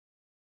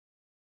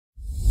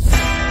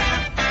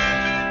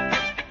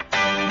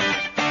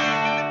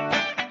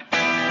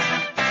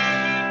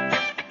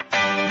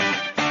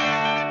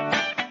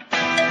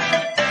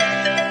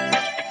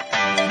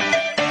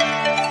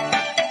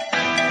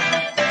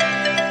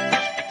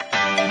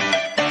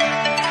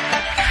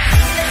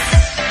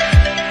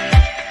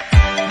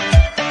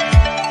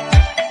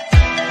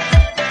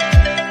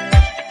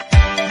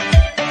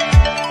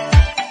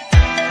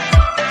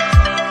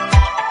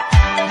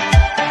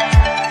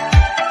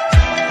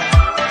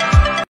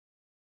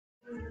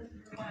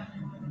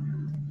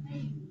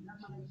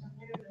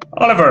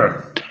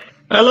Oliver.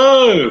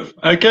 Hello.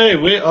 Okay,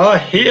 we are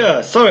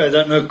here. Sorry, I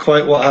don't know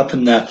quite what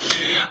happened there.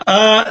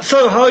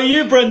 So, how are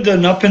you,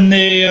 Brendan? Up in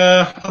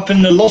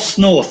the Lost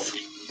North.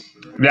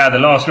 Yeah, the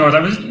Lost North.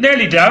 I was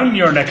nearly down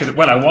your neck of the...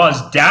 Well, I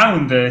was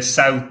down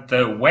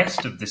the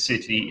west of the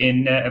city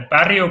in a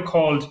barrio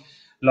called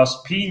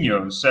Los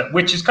Pinos,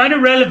 which is kind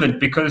of relevant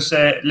because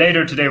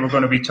later today we're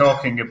going to be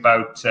talking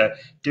about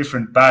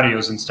different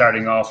barrios and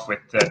starting off with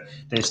the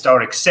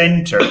historic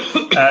centre.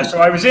 So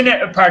I was in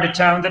a part of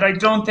town that I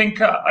don't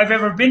think I've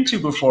ever been to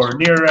before,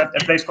 near a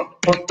place called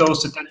Punto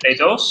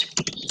 72, Los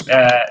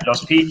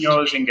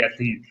Pinos,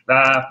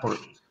 Ingetida,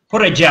 por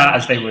allá,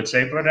 as they would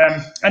say. But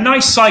a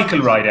nice cycle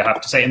ride, I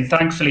have to say. And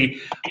thankfully,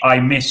 I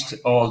missed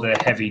all the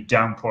heavy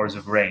downpours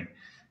of rain.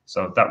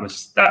 So that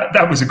was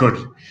a good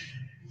one.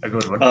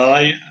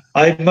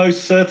 I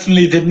most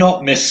certainly did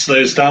not miss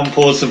those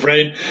downpours of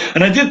rain.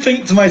 And I did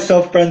think to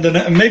myself, Brendan,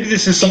 and maybe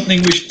this is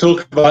something we should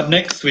talk about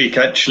next week,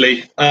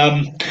 actually.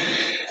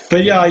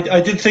 But yeah,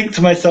 I did think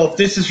to myself,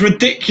 this is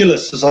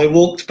ridiculous as I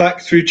walked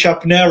back through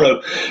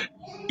Chapinero,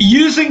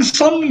 using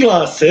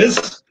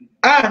sunglasses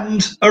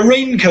and a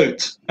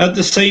raincoat at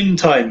the same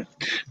time,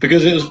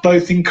 because it was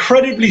both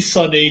incredibly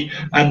sunny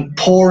and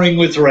pouring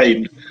with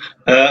rain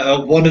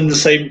at one and the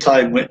same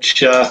time,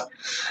 which,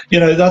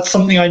 that's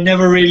something I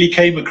never really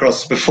came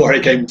across before I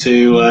came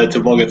to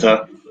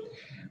Bogota.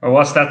 Or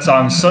what's that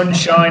song?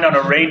 Sunshine on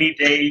a rainy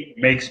day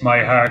makes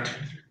my heart...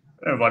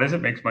 what is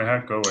it? Makes my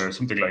heart go away or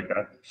something like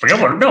that.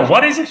 Forget what... No,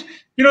 what is it?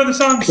 You know the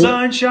song?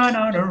 Sunshine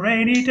on a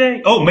rainy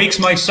day. Oh, makes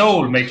my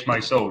soul.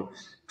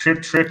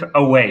 Trip, trip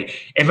away.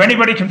 If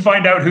anybody can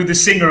find out who the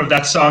singer of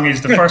that song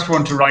is, the first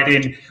one to write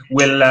in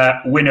will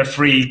win a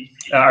free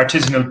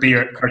artisanal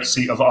beer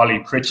courtesy of Ollie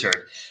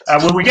Pritchard.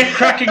 Will we get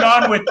cracking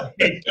on with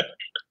it?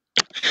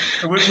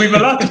 We've a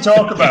lot to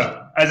talk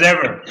about, as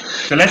ever.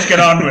 So let's get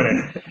on with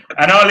it.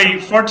 And Ollie,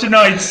 for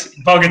tonight's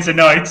Bogotá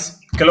Nights,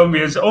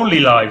 Colombia's only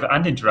live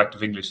and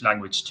interactive English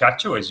language chat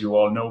show, as you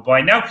all know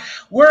by now,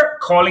 we're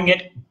calling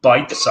it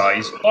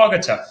Bitesize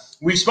Bogotá.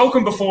 We've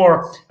spoken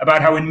before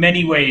about how in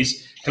many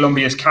ways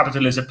Colombia's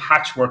capital is a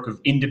patchwork of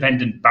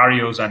independent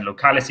barrios and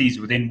localities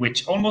within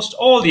which almost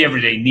all the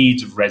everyday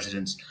needs of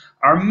residents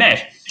are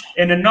met.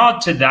 In a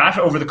nod to that,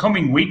 over the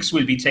coming weeks,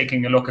 we'll be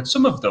taking a look at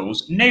some of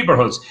those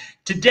neighbourhoods.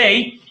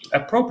 Today,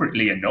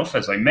 appropriately enough,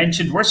 as I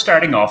mentioned, we're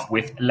starting off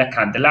with La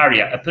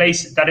Candelaria, a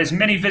place that is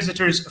many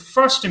visitors'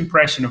 first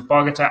impression of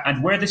Bogotá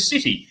and where the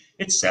city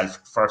itself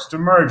first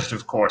emerged,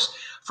 of course.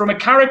 From a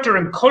character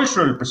and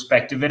cultural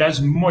perspective, it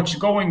has much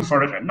going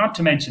for it, not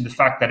to mention the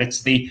fact that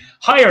it's the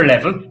higher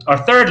level, or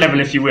third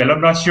level, if you will,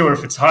 I'm not sure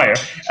if it's higher,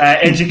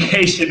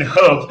 education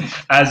hub,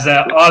 as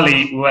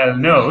Ollie well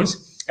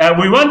knows.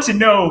 We want to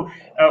know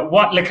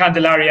what La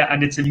Candelaria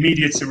and its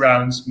immediate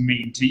surrounds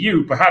mean to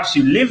you. Perhaps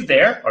you live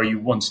there, or you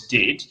once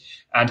did,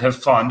 and have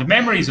fond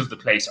memories of the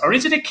place. Or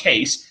is it a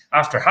case,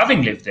 after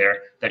having lived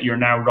there, that you're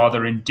now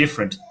rather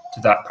indifferent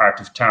to that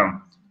part of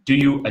town? Do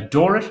you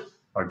adore it,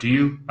 or do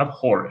you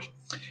abhor it?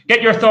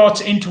 Get your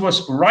thoughts into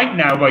us right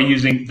now by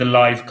using the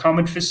live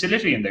comment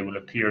facility, and they will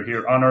appear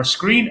here on our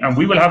screen, and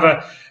we will have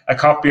a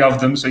copy of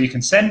them, so you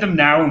can send them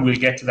now, and we'll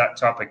get to that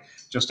topic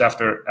just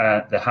after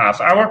the half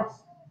hour.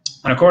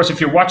 And of course, if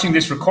you're watching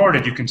this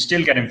recorded, you can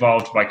still get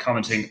involved by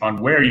commenting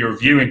on where you're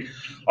viewing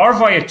or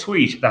via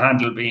tweet, the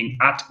handle being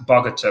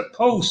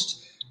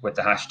 @BogotáPost with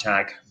the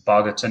hashtag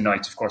Bogotá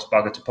Nights. Of course,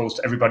 Bogotá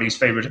Post, everybody's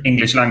favourite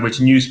English language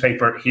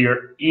newspaper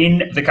here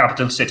in the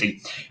capital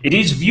city. It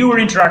is viewer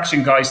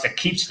interaction, guys, that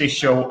keeps this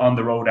show on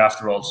the road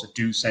after all, so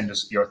do send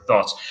us your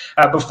thoughts.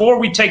 Before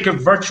we take a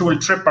virtual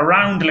trip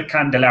around La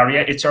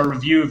Candelaria, it's our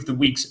review of the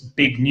week's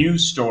big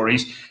news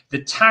stories.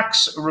 The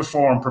tax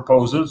reform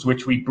proposals,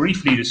 which we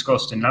briefly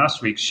discussed in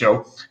last week's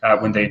show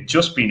when they'd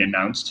just been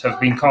announced, have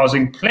been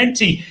causing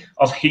plenty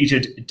of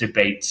heated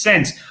debate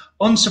since.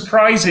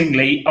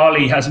 Unsurprisingly,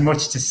 Ollie has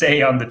much to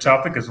say on the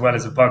topic, as well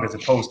as a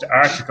Bogotá Post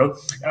article.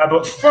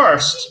 But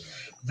first,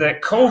 the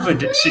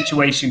COVID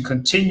situation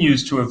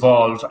continues to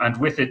evolve, and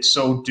with it,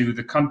 so do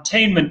the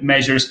containment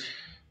measures.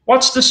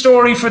 What's the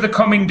story for the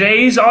coming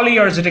days, Ollie,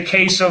 or is it a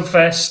case of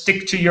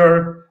stick to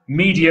your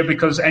media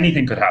because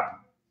anything could happen?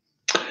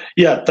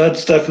 Yeah,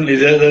 that's definitely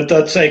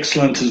that's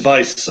excellent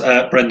advice,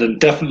 Brendan.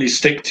 Definitely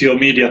stick to your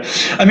media.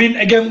 I mean,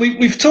 again,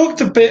 we've talked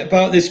a bit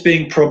about this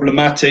being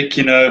problematic,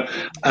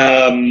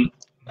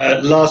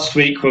 last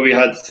week where we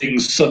had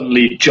things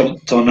suddenly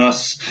jumped on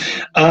us.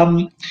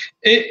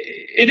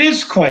 It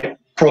is quite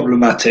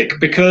problematic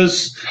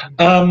because,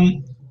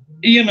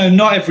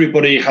 not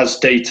everybody has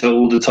data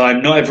all the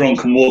time. Not everyone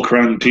can walk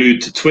around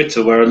glued to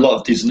Twitter where a lot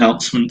of these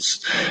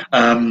announcements,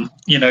 come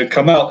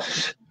out.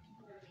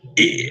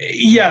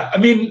 Yeah, I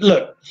mean,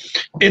 look,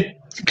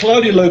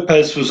 Claudia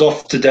Lopez was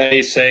off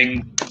today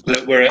saying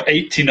that we're at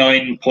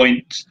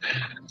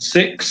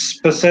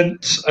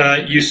 89.6%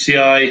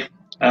 UCI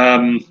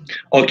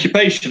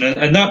occupation,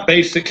 and that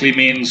basically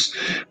means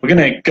we're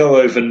going to go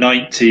over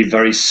 90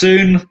 very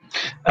soon,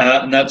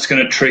 and that's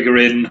going to trigger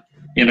in,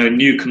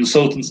 new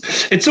consultants.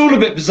 It's all a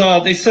bit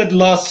bizarre. They said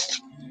last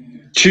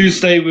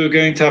Tuesday we were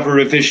going to have a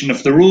revision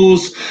of the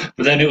rules,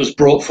 but then it was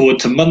brought forward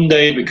to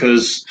Monday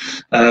because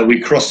we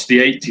crossed the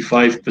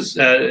 85%,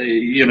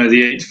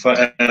 the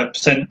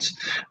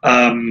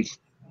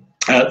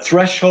 85%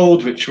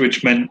 threshold,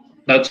 which meant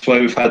that's why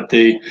we've had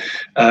the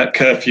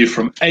curfew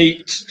from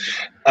 8.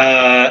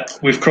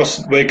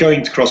 We're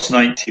going to cross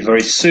 90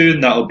 very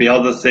soon. That'll be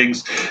other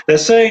things. They're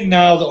saying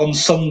now that on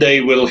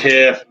Sunday we'll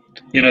hear,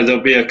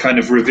 there'll be a kind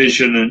of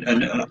revision and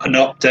an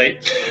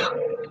update.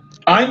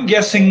 I'm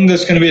guessing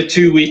there's going to be a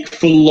 2-week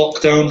full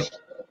lockdown.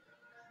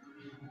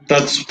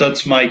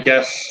 That's my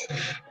guess.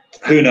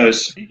 Who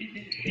knows?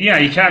 Yeah,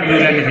 you can't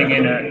rule anything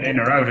in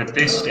or out at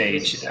this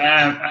stage.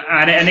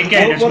 And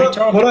again,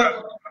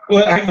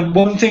 well, hang on.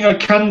 One thing I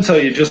can tell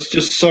you,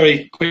 just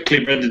sorry, quickly,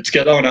 Brendan, to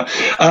get on now.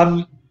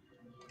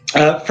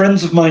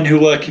 Friends of mine who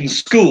work in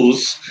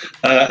schools,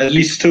 at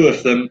least 2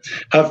 of them,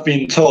 have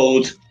been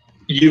told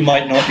you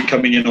might not be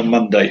coming in on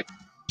Monday.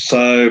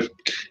 So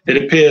it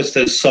appears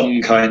there's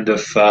some kind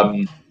of,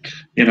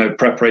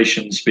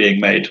 preparations being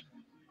made.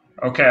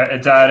 Okay,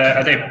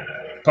 are they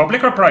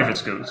public or private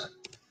schools?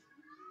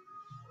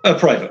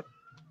 Private.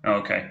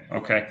 Okay.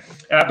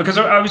 Because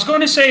I was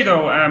going to say,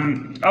 though,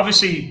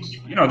 obviously,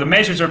 the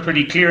measures are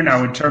pretty clear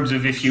now in terms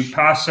of if you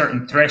pass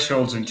certain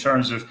thresholds in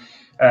terms of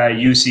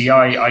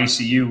UCI,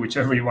 ICU,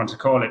 whichever you want to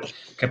call it,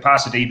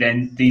 capacity,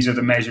 then these are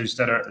the measures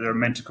that are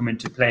meant to come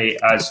into play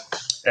as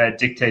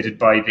dictated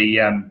by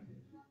the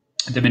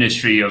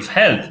Ministry of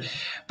Health.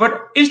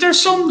 But is there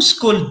some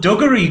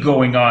skullduggery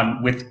going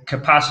on with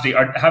capacity,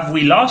 or have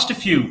we lost a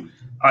few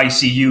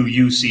ICU,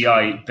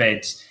 UCI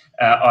beds,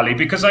 Ollie?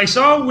 Because I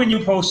saw when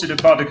you posted a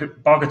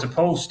Bogotá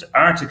Post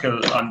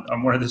article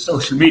on one of the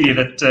social media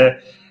that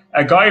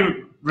a guy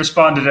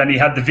responded, and he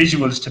had the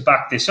visuals to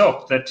back this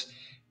up, that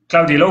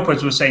Claudia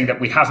Lopez was saying that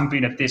we haven't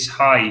been at this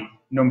high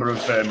number of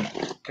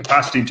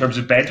capacity in terms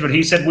of beds, but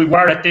he said we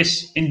were at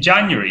this in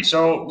January.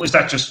 So was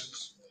that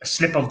just a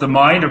slip of the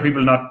mind, or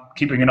people not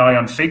keeping an eye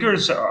on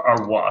figures,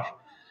 or what?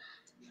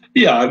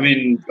 Yeah, I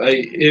mean,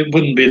 it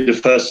wouldn't be the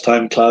first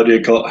time Claudia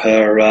got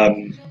her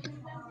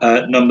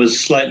numbers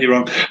slightly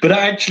wrong. But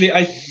actually,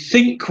 I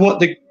think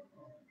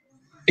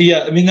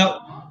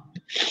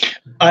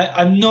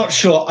I'm not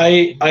sure.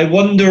 I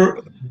wonder.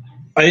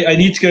 I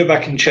need to go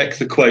back and check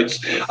the quotes.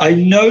 I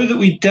know that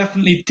we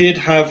definitely did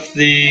have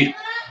the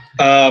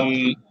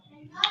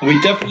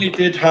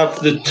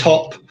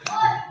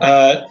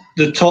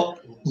top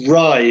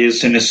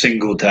rise in a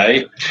single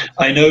day.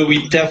 I know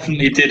we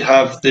definitely did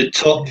have the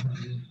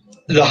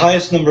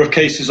highest number of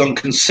cases on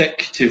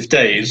consecutive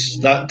days.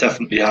 That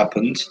definitely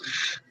happened.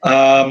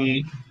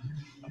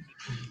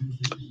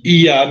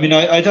 Yeah, I mean,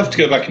 I'd have to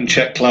go back and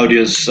check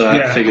Claudia's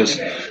figures.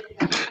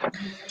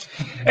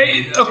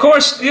 Of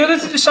course, the other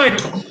side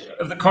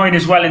of the coin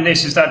as well in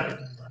this is that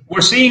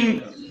we're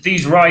seeing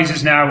these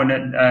rises now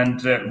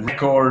and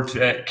record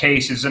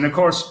cases. And of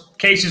course,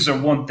 cases are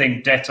one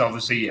thing, deaths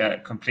obviously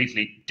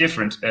completely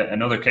different,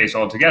 another case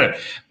altogether.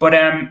 But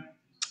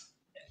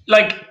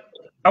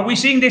are we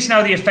seeing this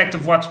now, the effect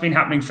of what's been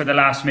happening for the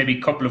last maybe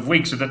couple of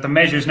weeks, so that the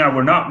measures now,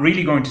 we're not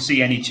really going to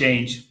see any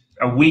change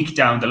a week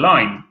down the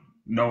line,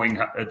 knowing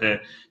the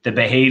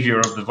behavior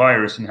of the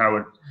virus and how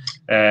it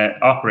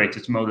operates,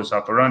 its modus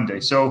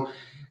operandi? So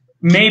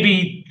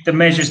maybe the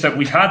measures that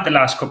we've had the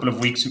last couple of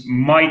weeks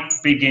might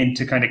begin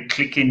to kind of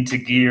click into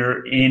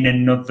gear in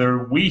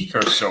another week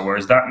or so, or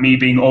is that me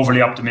being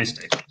overly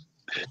optimistic?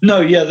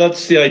 No, yeah,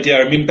 that's the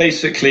idea. I mean,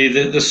 basically,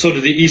 the sort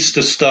of the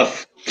Easter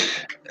stuff,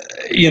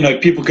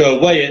 people go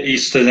away at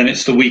Easter, then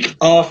it's the week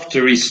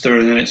after Easter,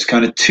 and then it's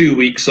kind of 2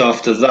 weeks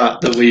after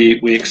that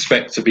we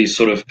expect to be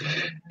sort of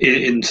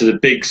into the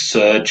big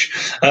surge.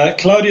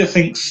 Claudia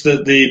thinks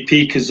that the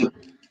peak is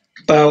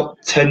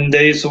about 10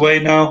 days away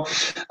now.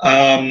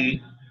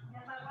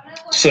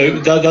 So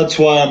that's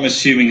why I'm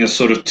assuming a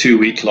sort of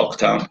 2-week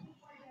lockdown.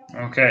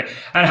 Okay.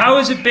 And how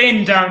has it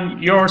been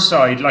down your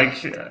side?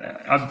 Like,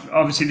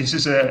 obviously this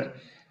is a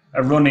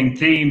running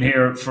theme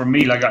here for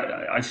me. Like,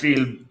 I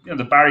feel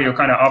the barrio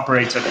kind of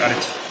operates at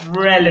its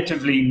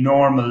relatively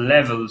normal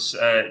levels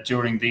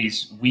during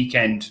these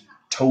weekend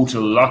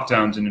total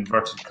lockdowns in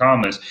inverted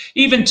commas.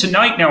 Even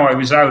tonight now I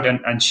was out,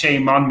 and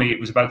shame on me, it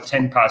was about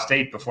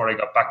 8:10 before I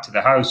got back to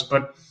the house,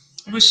 but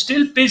it was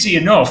still busy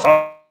enough.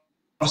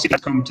 Obviously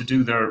they've come to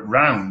do their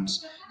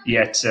rounds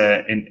yet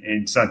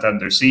in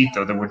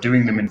Santandercito. They were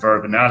doing them in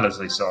Verbenal, as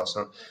I saw.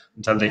 So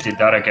until they did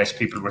that, I guess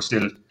people were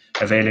still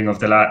availing of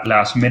the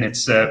last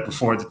minutes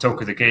before the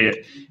toque de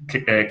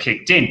queda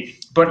kicked in.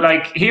 But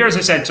like here, as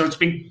I said, so it's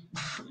been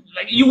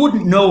like, you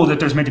wouldn't know that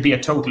there's meant to be a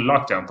total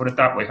lockdown, put it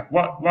that way.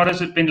 What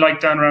has it been like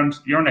down around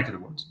your neck of the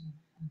woods?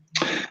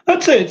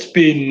 I'd say it's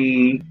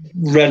been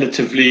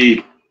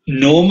relatively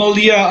normal.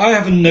 Yeah, I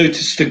haven't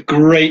noticed a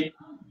great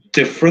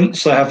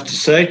difference, I have to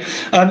say.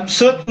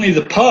 Certainly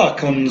the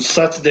park on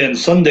Saturday and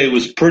Sunday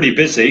was pretty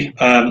busy.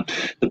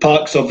 The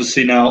parks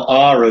obviously now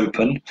are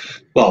open,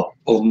 well,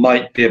 or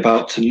might be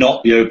about to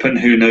not be open.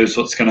 Who knows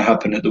what's going to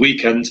happen at the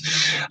weekend.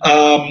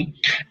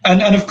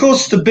 And of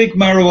course the big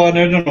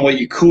marijuana, I don't know what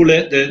you call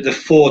it, the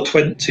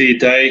 420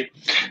 day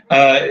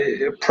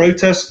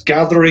protest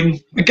gathering.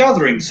 A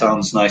gathering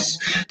sounds nice.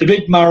 The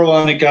big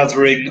marijuana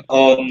gathering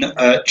on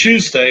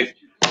Tuesday,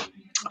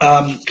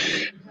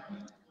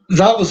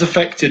 that was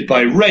affected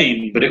by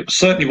rain, but it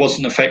certainly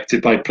wasn't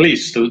affected by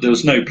police. There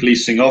was no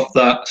policing of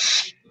that.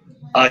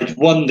 I'd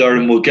wonder,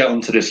 and we'll get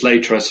onto this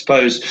later, I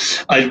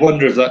suppose, I'd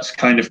wonder if that's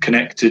kind of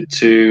connected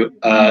to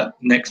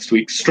next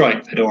week's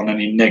strike. They don't want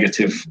any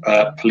negative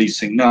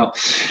policing now.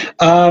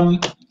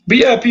 But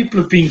yeah, people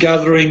have been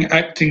gathering,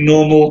 acting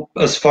normal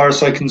as far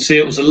as I can see.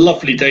 It was a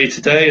lovely day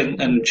today, and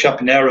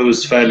Chapinero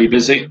was fairly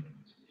busy.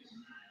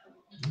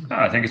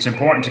 I think it's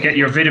important to get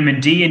your vitamin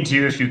D into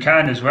you if you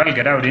can as well.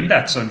 Get out in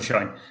that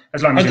sunshine.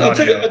 As long as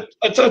you're not.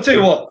 I'll tell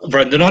you what,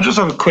 Brendan, I'll just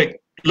have a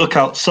quick look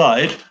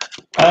outside.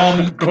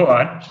 Go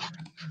on.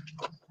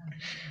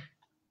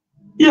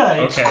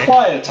 Yeah, it's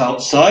quiet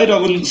outside. I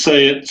wouldn't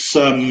say it's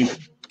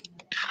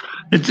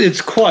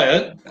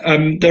quiet.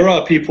 There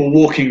are people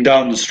walking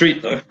down the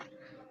street, though.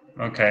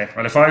 Okay.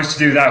 Well, if I was to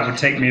do that, it would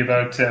take me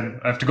about. I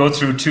have to go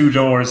through 2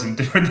 doors and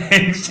different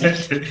things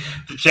to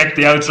check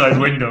the outside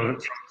window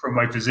from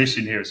my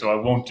position here. So I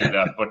won't do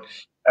that. But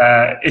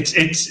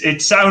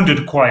it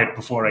sounded quiet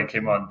before I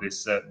came on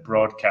this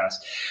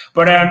broadcast.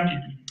 But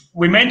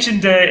we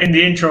mentioned in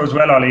the intro as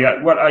well, Ollie.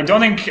 Well, I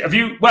don't think have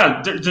you.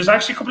 Well, there's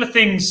actually a couple of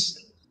things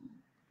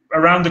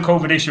around the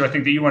COVID issue I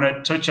think that you want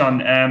to touch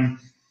on.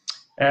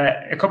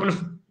 A couple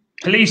of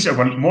police, or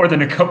well, more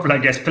than a couple, I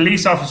guess,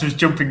 police officers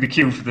jumping the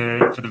queue for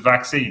the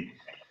vaccine.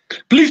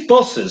 Police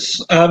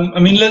bosses. I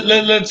mean,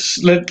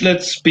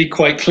 let's be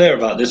quite clear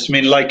about this. I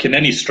mean, like in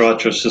any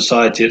strata of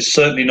society, it's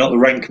certainly not the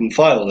rank and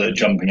file that are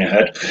jumping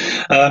ahead.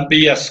 But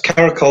yes,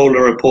 Caracol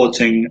are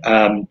reporting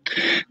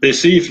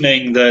this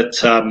evening that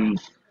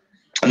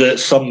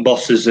some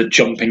bosses are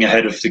jumping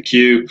ahead of the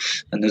queue,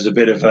 and there's a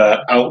bit of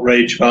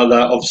outrage about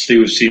that. Obviously,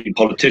 we've seen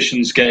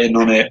politicians getting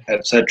on it,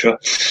 etc.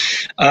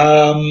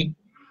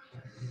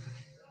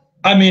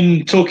 I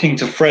mean, talking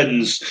to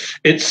friends,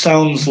 it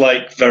sounds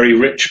like very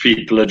rich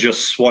people are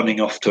just swanning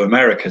off to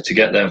America to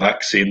get their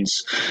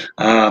vaccines.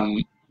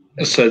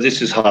 So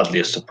this is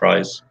hardly a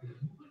surprise.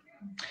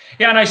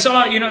 Yeah, and I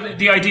saw,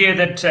 the idea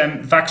that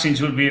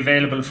vaccines will be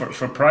available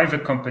for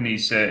private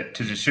companies to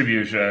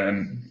distribute,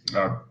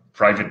 or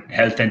private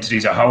health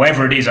entities, or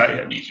however it is,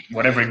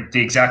 whatever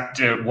the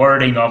exact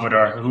wording of it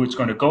or who it's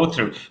going to go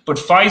through. But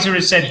Pfizer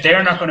has said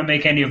they're not going to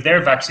make any of their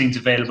vaccines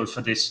available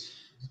for this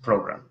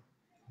program.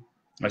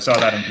 I saw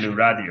that in Blue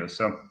Radio.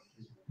 So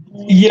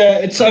yeah,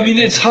 it's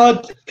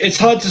hard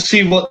to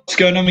see what's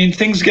going on. I mean,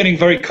 things are getting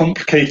very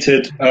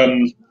complicated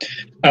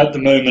at the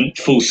moment,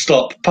 full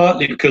stop,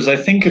 partly because I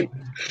think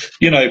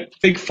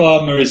Big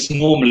Pharma is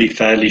normally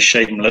fairly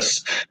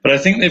shameless, but I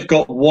think they've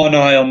got one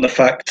eye on the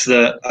fact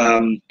that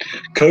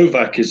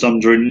COVAX is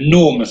under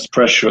enormous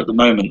pressure at the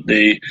moment,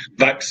 the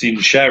vaccine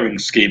sharing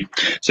scheme.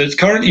 So it's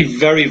currently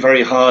very,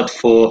 very hard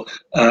for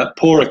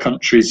poorer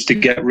countries to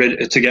get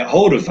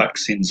hold of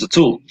vaccines at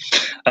all.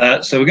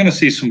 So we're going to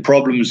see some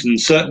problems in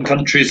certain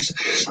countries,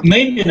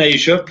 mainly in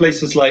Asia,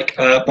 places like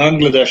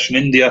Bangladesh and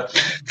India,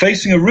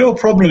 facing a real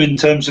problem in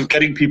terms of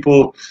getting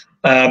people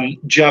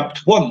jabbed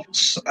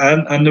once,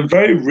 and a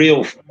very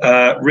real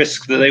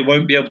risk that they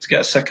won't be able to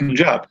get a second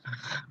jab,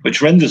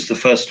 which renders the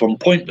first one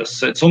pointless.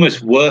 So it's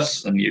almost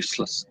worse than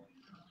useless.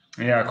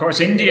 Yeah, of course,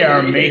 India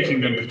are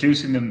making them,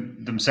 producing them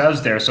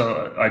themselves there.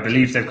 So I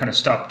believe they've kind of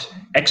stopped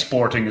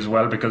exporting as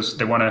well because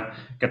they want to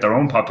get their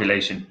own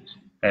population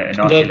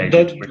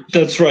inoculated.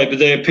 That's right, but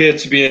they appear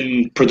to be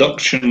in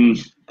production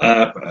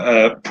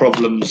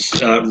problems,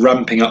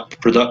 ramping up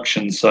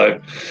production. So,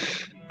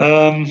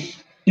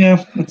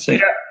 yeah, let's see.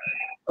 Yeah.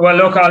 Well,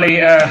 look,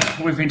 Ollie,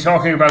 we've been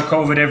talking about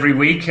COVID every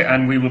week,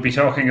 and we will be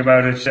talking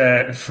about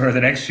it for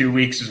the next few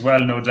weeks as well,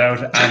 no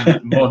doubt,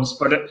 and months.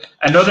 But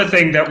another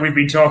thing that we've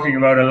been talking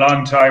about a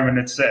long time, and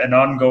it's an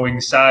ongoing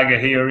saga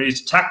here,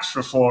 is tax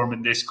reform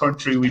in this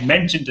country. We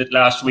mentioned it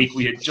last week.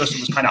 It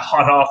was kind of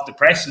hot off the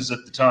presses at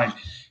the time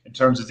in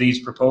terms of these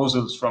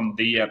proposals from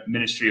the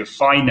Ministry of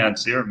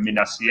Finance here,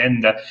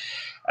 Minhacienda.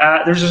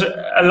 There's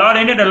a lot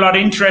in it, a lot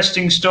of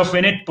interesting stuff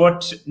in it,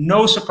 but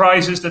no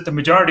surprises that the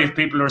majority of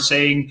people are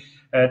saying,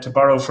 to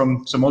borrow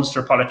from some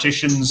Ulster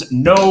politicians,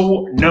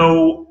 no,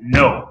 no,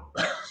 no.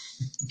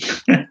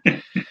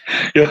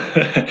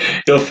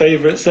 Your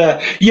favourites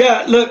there.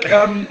 Yeah, look,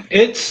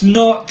 it's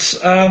not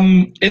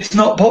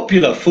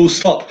popular, full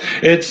stop.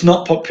 It's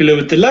not popular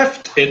with the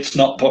left, it's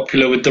not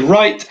popular with the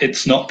right,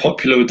 it's not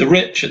popular with the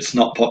rich, it's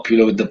not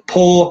popular with the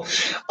poor.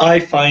 I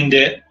find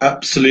it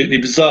absolutely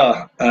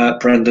bizarre,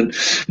 Brendan.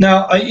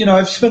 Now,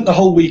 I've spent the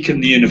whole week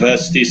in the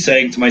university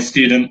saying to my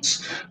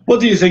students, what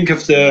do you think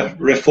of the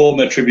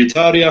Reforma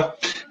Tributaria?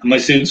 And my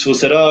students will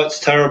say, it's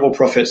terrible,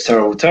 Prof, it's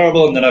terrible,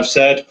 terrible. And then I've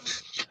said,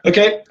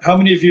 okay, how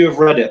many of you have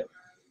read it?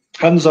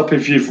 Hands up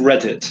if you've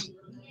read it.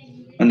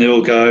 And they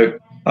all go,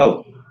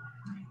 oh,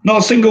 not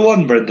a single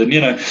one, Brendan.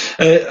 You know,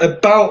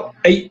 about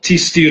 80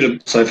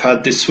 students I've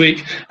had this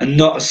week, and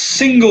not a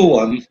single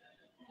one,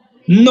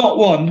 not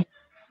one,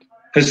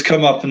 has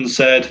come up and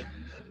said,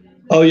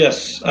 oh,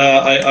 yes,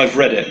 I've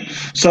read it.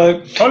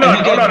 So hold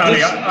on,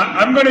 Ali.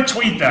 I'm going to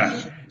tweet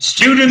that.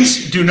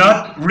 Students do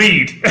not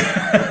read.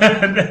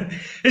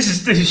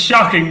 This is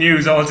shocking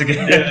news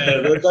altogether.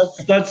 Yeah,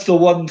 that's the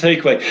one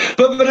takeaway.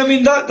 But I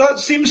mean, that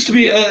seems to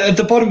be at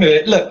the bottom of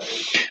it. Look,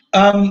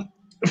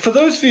 for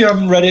those of you who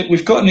haven't read it,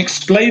 we've got an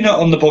explainer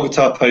on the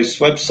Bogotá Post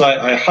website.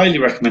 I highly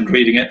recommend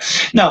reading it.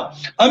 Now,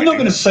 I'm not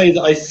going to say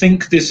that I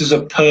think this is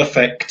a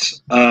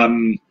perfect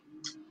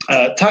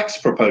tax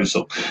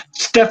proposal.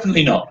 It's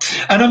definitely not.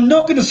 And I'm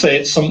not going to say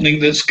it's something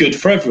that's good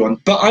for everyone,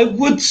 but I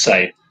would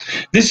say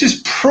this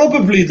is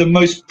probably the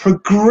most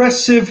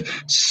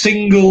progressive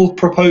single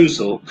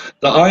proposal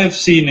that I have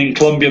seen in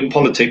Colombian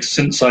politics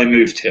since I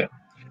moved here.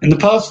 In the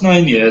past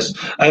 9 years,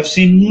 I have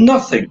seen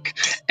nothing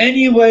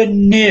anywhere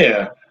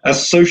near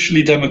as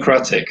socially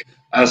democratic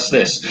as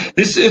this.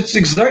 It's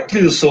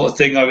exactly the sort of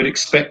thing I would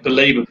expect the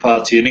Labour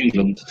Party in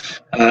England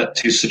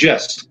to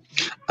suggest.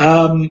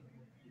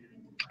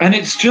 And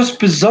it's just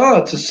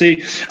bizarre to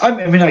see.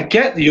 I mean, I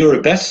get the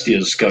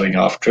Eurobestias going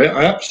after it.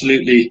 I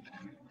absolutely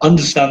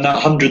understand that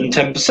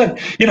 110%.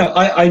 You know,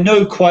 I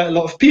know quite a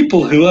lot of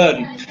people who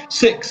earn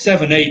 6,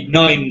 7, 8,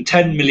 9,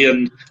 10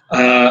 million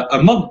a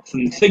month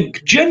and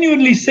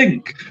genuinely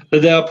think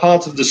that they are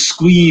part of the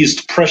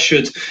squeezed,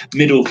 pressured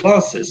middle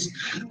classes.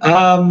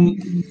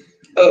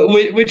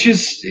 Which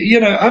is,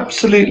 you know,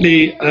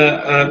 absolutely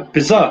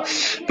bizarre.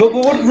 But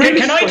what really...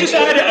 Can I just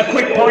add a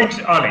quick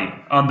point, Ollie,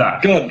 on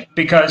that? Go on.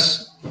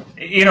 Because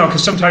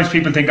sometimes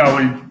people think, oh,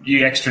 well,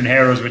 you extra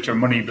heroes with your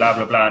money, blah,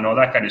 blah, blah, and all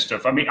that kind of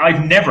stuff. I mean,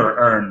 I've never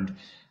earned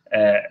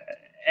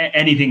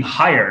anything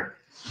higher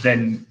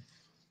than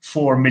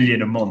 4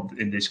 million a month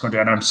in this country,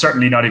 and I'm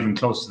certainly not even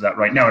close to that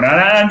right now. And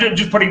I'm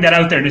just putting that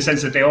out there in the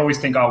sense that they always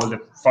think, oh, well, the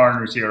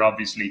foreigners here,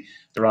 obviously,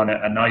 they're on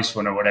a nice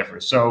one or whatever.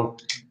 So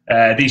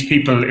these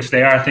people, if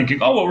they are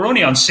thinking, oh, well, we're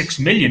only on 6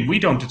 million, we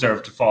don't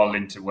deserve to fall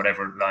into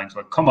whatever lines.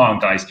 Well, come on,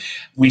 guys.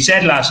 We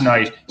said last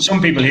night,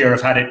 some people here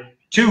have had it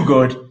too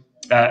good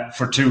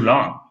for too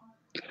long.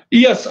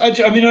 Yes, I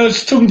mean, I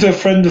was talking to a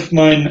friend of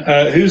mine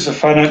who's a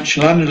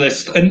financial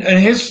analyst, and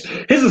his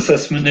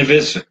assessment of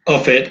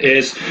it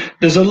is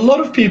there's a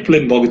lot of people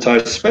in Bogotá,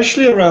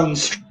 especially around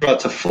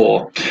Strata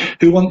 4,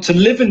 who want to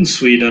live in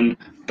Sweden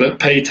but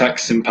pay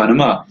tax in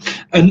Panama.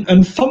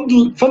 And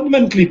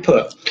fundamentally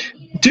put,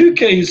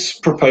 Duque's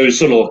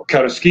proposal, or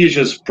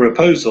Carrasquilla's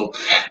proposal,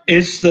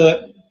 is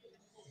that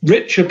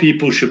richer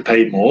people should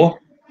pay more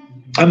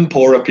and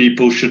poorer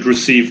people should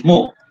receive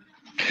more.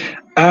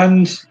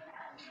 And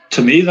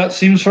to me, that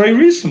seems very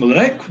reasonable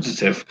and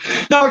equitative.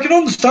 Now, I can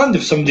understand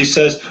if somebody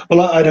says,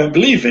 well, I don't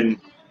believe in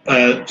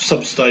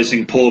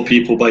subsidizing poor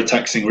people by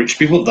taxing rich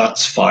people.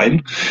 That's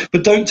fine.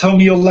 But don't tell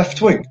me you're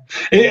left wing.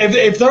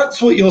 If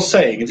that's what you're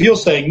saying, if you're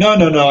saying, no,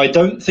 I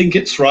don't think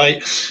it's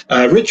right,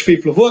 rich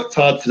people have worked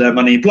hard for their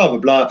money, blah, blah,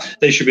 blah,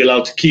 they should be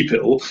allowed to keep it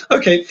all.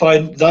 Okay,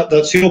 fine,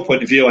 that's your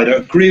point of view. I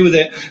don't agree with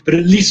it, but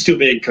at least you're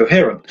being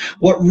coherent.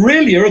 What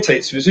really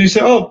irritates me is when you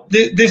say, oh,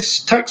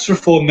 this tax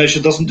reform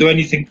measure doesn't do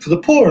anything for the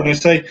poor. And I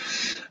say,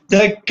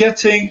 they're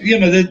getting,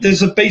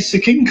 there's a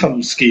basic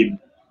income scheme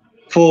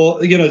for,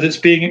 that's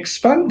being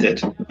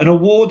expanded, an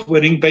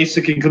award-winning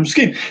basic income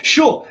scheme.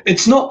 Sure,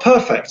 it's not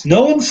perfect.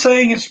 No one's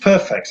saying it's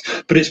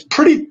perfect, but it's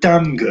pretty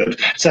damn good.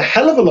 It's a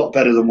hell of a lot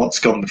better than what's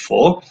gone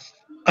before.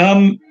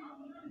 And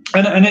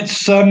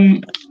it's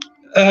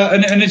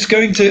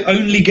going to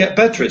only get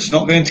better. It's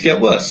not going to get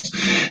worse.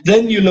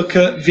 Then you look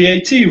at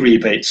VAT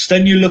rebates.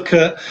 Then you look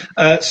at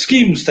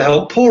schemes to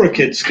help poorer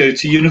kids go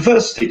to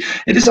university.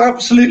 It is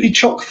absolutely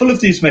chock full of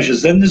these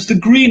measures. Then there's the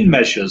green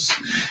measures.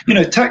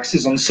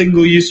 Taxes on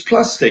single-use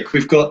plastic.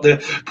 We've got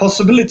the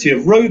possibility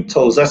of road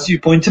tolls, as you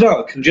pointed out,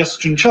 a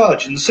congestion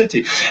charge in the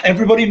city.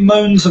 Everybody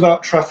moans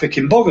about traffic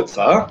in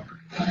Bogotá.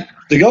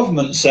 The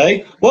government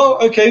say, well,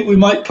 okay, we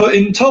might put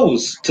in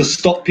tolls to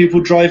stop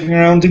people driving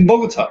around in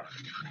Bogotá.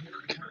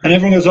 And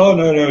everyone goes, oh,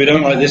 no, we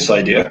don't like this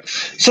idea.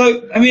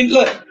 So, I mean,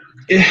 look,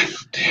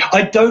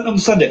 I don't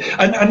understand it.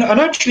 And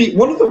actually,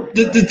 one of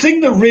the thing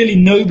that really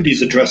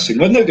nobody's addressing,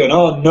 when they're going,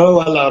 oh,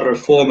 no a la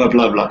Reforma,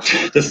 blah, blah,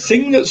 the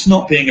thing that's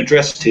not being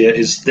addressed here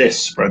is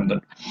this,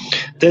 Brendan.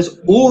 There's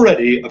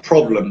already a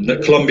problem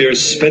that Colombia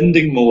is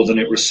spending more than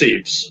it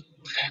receives.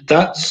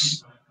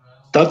 That's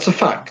a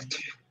fact.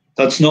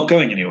 That's not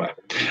going anywhere.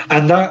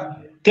 And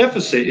that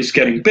deficit is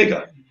getting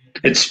bigger.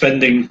 It's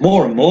spending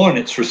more and more, and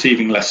it's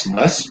receiving less and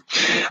less.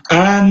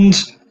 And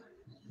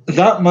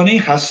that money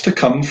has to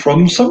come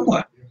from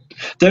somewhere.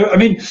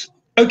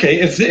 Okay,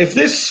 if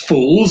this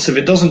falls, if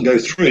it doesn't go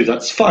through,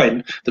 that's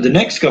fine. But the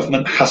next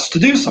government has to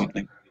do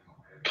something,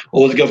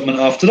 or the government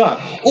after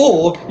that.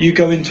 Or you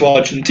go into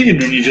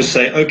Argentina and you just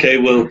say, okay,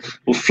 we'll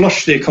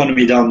flush the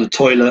economy down the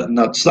toilet, and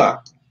that's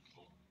that.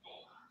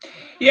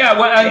 Yeah,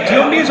 well,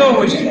 Colombia's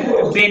always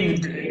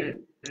been,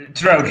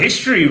 throughout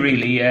history,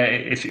 really,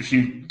 if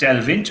you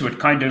delve into it,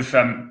 kind of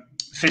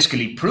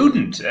fiscally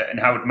prudent in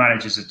how it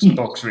manages its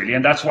books, really,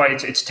 and that's why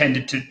it's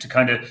tended to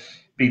kind of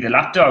be the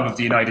lapdog of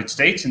the United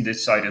States in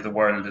this side of the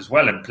world as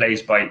well, and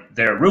plays by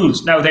their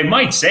rules. Now, they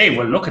might say,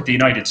 well, look at the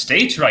United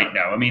States right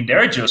now. I mean,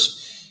 they're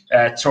just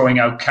throwing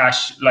out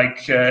cash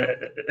like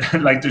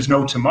there's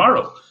no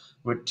tomorrow,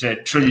 with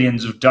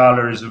trillions of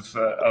dollars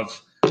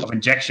of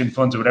injection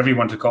funds, or whatever you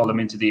want to call them,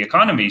 into the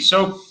economy.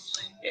 So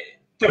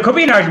there could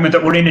be an argument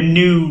that we're in a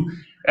new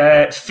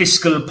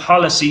fiscal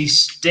policy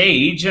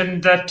stage,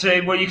 and that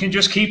well, you can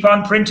just keep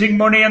on printing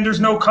money and there's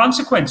no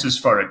consequences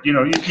for it. You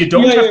know, you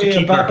don't have to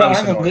keep your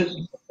house in order.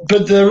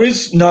 But there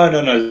is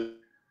no.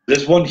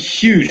 There's one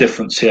huge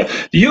difference here.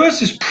 The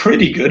US is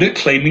pretty good at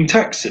claiming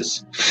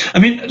taxes. I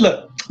mean,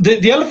 look,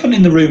 the elephant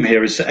in the room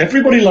here is that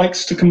everybody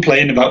likes to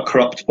complain about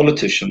corrupt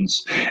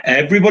politicians.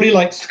 Everybody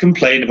likes to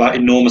complain about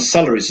enormous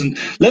salaries. And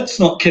let's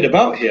not kid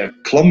about here.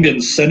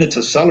 Colombian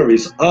senator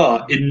salaries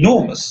are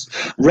enormous.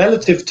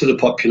 Relative to the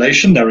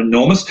population, they're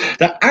enormous.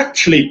 They're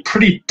actually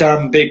pretty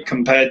damn big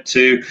compared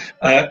to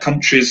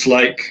countries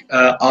like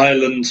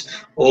Ireland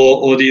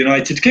or the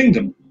United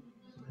Kingdom.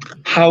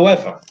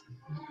 However,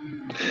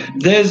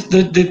 there's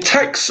the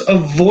tax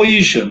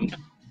avoidance,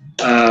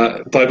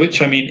 by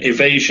which I mean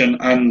evasion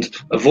and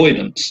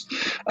avoidance,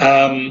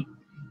 level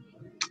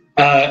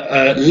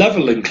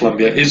in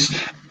Colombia is,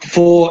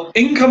 for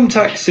income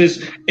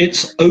taxes,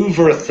 it's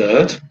over a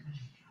third.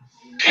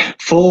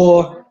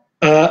 For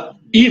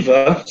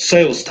IVA,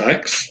 sales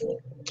tax,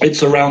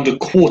 it's around a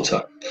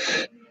quarter.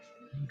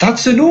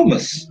 That's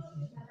enormous.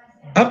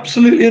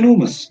 Absolutely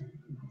enormous.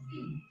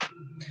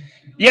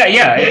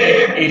 Yeah,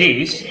 it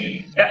is.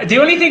 The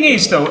only thing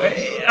is, though,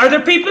 are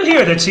there people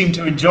here that seem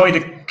to enjoy the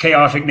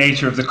chaotic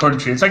nature of the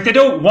country? It's like they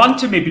don't want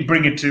to maybe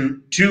bring it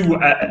to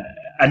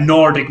a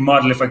Nordic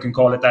model, if I can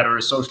call it that, or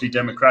a socially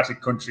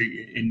democratic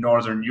country in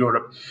Northern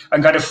Europe,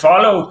 and kind of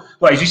follow,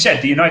 well, as you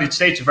said, the United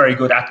States are very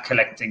good at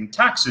collecting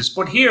taxes,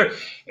 but here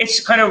it's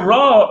kind of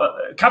raw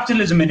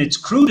capitalism in its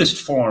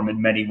crudest form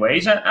in many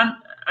ways,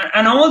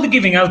 and all the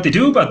giving out they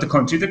do about the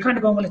country, they're kind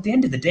of going, well, at the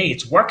end of the day,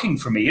 it's working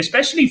for me,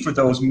 especially for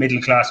those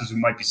middle classes who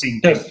might be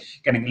seeing things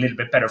getting a little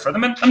bit better for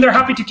them, and they're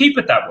happy to keep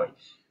it that way.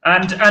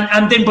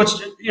 And then, but,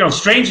 you know,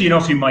 strangely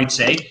enough, you might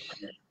say,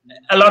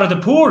 a lot of the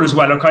poor as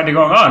well are kind of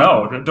going, oh,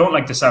 no, don't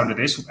like the sound of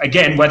this.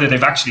 Again, whether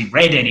they've actually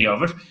read any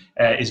of it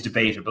is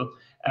debatable.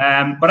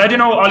 But I don't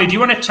know, Ollie, do you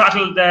want to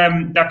tackle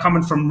that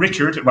comment from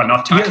Richard? Well,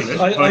 not tackle it.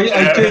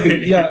 I do.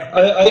 Yeah,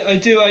 I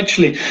do,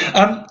 actually.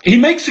 He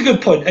makes a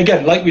good point.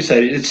 Again, like we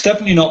said, it's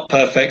definitely not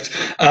perfect.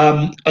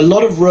 A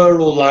lot of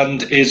rural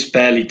land is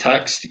barely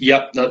taxed.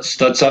 Yep,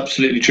 that's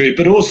absolutely true.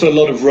 But also a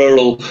lot of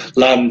rural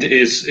land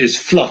is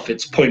fluff.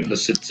 It's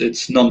pointless.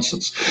 It's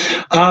nonsense.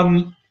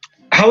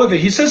 However,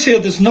 he says here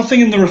there's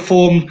nothing in the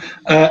reform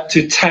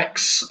to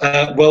tax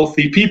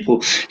wealthy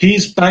people.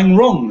 He's bang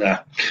wrong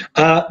there.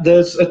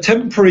 There's a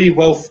temporary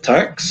wealth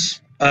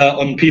tax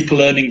on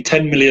people earning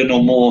 10 million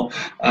or more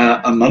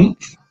a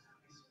month.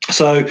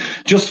 So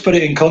just to put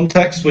it in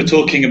context, we're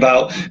talking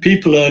about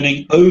people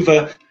earning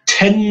over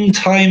 10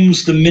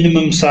 times the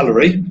minimum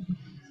salary.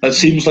 That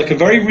seems like a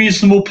very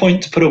reasonable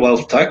point to put a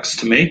wealth tax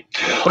to me.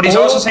 But he's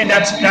also saying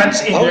that's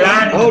in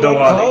land. Hold on.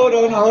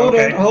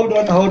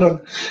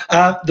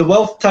 The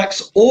wealth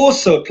tax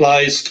also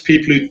applies to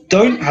people who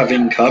don't have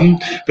income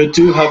but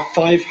do have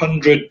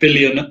 500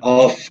 billion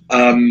of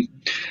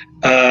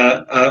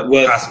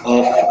worth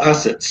of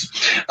assets.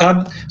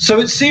 So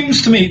it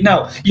seems to me,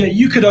 now, yeah,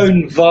 you could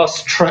own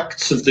vast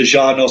tracts of the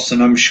Llanos,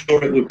 and I'm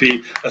sure it would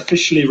be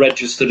officially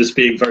registered as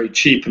being very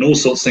cheap and all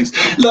sorts of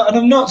things. Look, and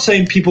I'm not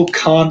saying people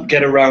can't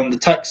get around the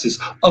taxes.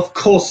 Of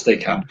course they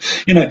can.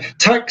 You know,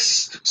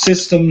 tax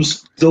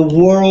systems the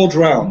world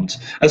round,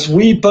 as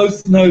we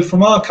both know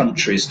from our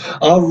countries,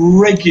 are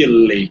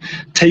regularly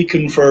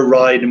taken for a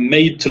ride and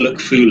made to look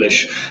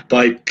foolish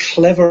by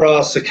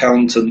clever-ass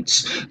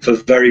accountants for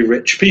very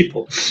rich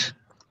people.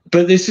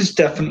 But this is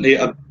definitely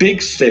a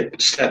big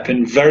step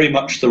in very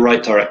much the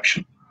right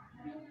direction.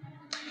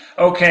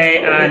 Okay,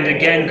 and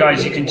again,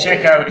 guys, you can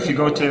check out, if you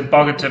go to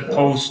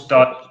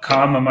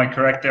bogotapost.com, am I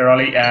correct there,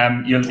 Ollie?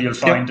 You'll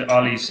find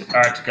Ollie's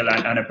article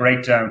and a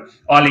breakdown.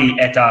 Ollie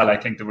et al., I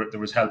think there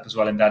was help as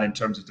well in that, in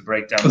terms of the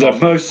breakdown. There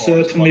most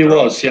certainly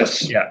was,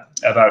 yes. Yeah,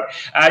 about.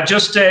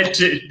 Just thanks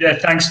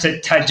to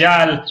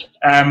Tajal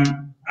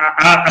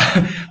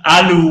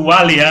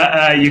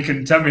Aluwalia, you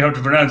can tell me how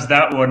to pronounce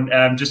that one,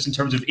 just in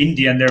terms of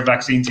India and their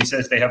vaccines. He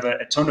says they have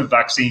a ton of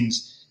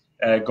vaccines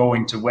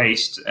going to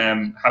waste.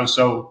 How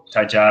so,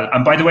 Tajal?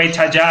 And by the way,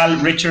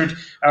 Tajal, Richard,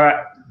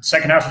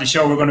 second half of the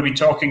show, we're going to be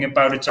talking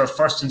about, it's our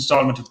first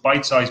installment of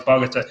Bitesize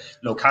Bogotá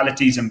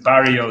localities and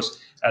barrios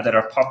that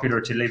are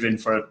popular to live in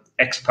for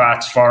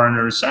expats,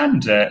 foreigners,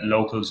 and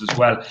locals as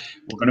well.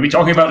 We're going to be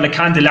talking about La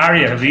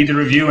Candelaria. Have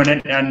either of you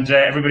and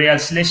everybody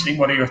else listening,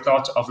 what are your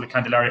thoughts of La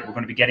Candelaria? We're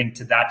going to be getting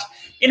to that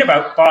in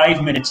about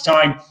 5 minutes'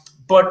 time.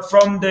 But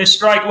from the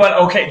strike,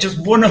 well, okay, just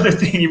one other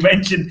thing. You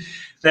mentioned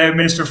the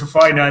Minister for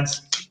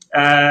Finance.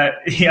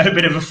 He had a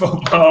bit of a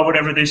faux pas,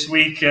 whatever, this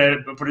week,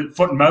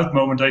 foot and mouth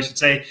moment, I should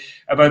say,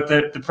 about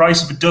the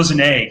price of a dozen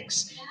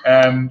eggs.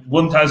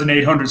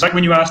 1,800. It's like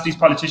when you ask these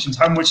politicians,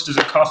 how much does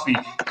a coffee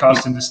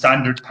cost in the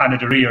standard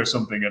panaderia or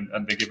something,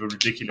 and they give a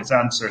ridiculous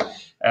answer.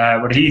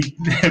 But he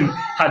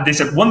had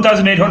this at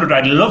 1,800.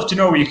 I'd love to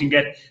know where you can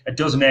get a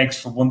dozen eggs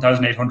for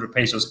 1,800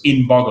 pesos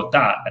in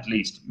Bogotá, at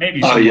least.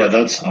 Maybe. Oh yeah,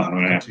 that's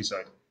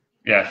countryside.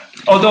 Yeah.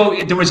 Although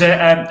there was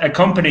a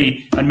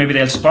company, and maybe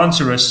they'll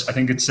sponsor us. I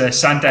think it's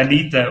Santa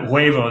Anita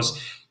Huevos.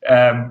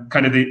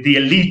 Kind of the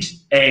elite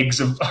eggs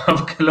of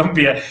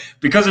Colombia.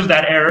 Because of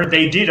that error,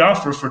 they did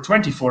offer for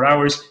 24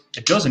 hours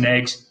a dozen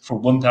eggs for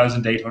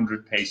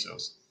 1,800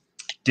 pesos.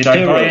 Did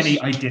I buy any?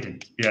 I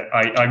didn't. Yeah,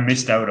 I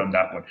missed out on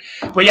that one.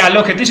 But yeah,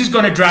 look, this is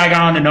going to drag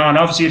on and on.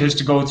 Obviously, it has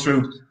to go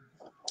through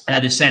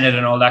the Senate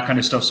and all that kind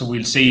of stuff, so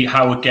we'll see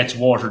how it gets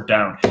watered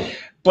down.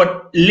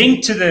 But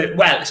linked to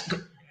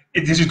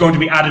this is going to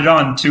be added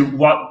on to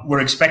what we're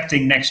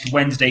expecting next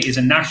Wednesday is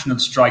a national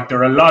strike. There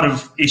are a lot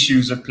of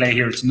issues at play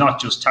here. It's not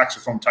just tax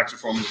reform. Tax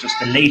reform is just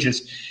the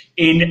latest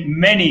in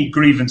many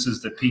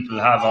grievances that people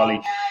have,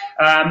 Ollie.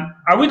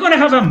 Are we going to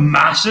have a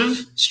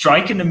massive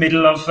strike in the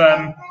middle of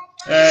a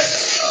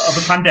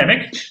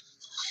pandemic?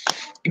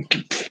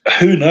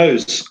 Who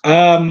knows?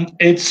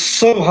 It's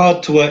so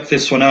hard to work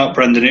this one out,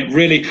 Brendan.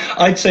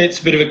 I'd say it's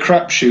a bit of a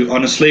crapshoot,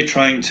 honestly,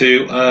 trying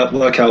to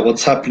work out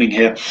what's happening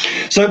here.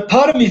 So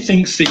part of me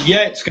thinks that,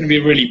 yeah, it's going to be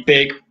really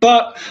big,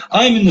 but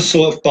I'm in the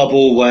sort of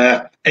bubble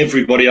where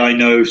everybody I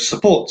know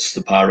supports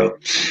the paro.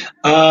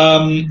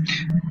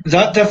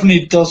 That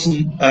definitely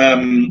doesn't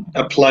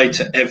apply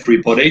to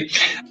everybody.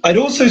 I'd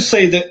also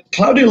say that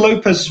Claudia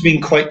Lopez has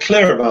been quite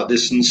clear about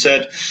this and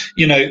said,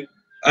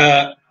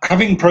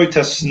 having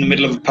protests in the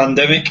middle of a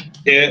pandemic,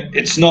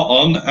 it's not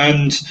on,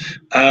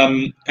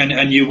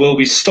 and you will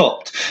be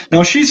stopped.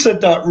 Now, she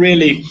said that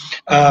really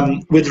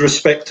with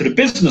respect to the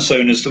business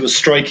owners that were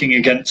striking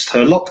against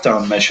her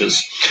lockdown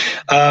measures.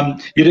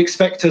 You'd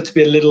expect her to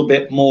be a little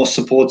bit more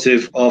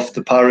supportive of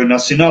the Paro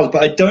Nacional,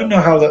 but I don't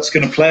know how that's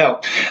going to play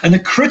out. And the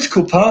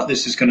critical part of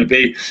this is going to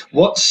be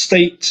what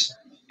state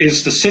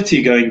is the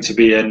city going to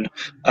be in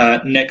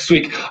next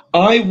week.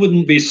 I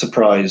wouldn't be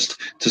surprised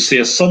to see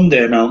a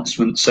Sunday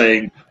announcement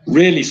saying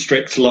really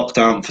strict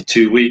lockdown for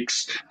 2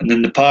 weeks, and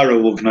then the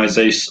Paro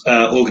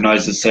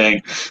organisers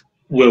saying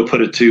we'll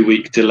put a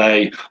 2-week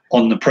delay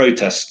on the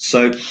protests.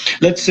 So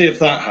let's see if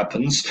that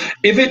happens.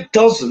 If it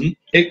doesn't,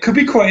 it could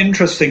be quite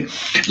interesting.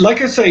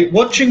 Like I say,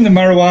 watching the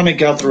marijuana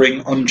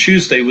gathering on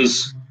Tuesday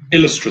was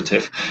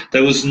illustrative.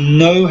 There was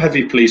no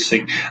heavy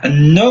policing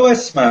and no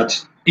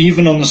ESMAD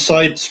even on the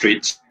side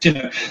streets.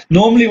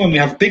 Normally when we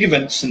have big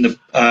events in the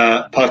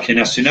Parque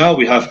Nacional,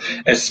 we have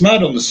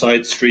ESMAD on the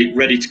side street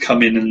ready to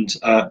come in and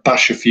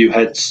bash a few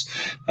heads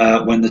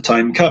when the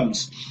time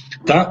comes.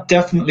 That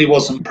definitely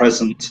wasn't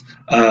present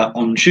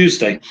on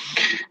Tuesday.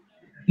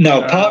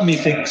 Now, part of me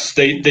thinks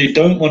they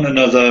don't want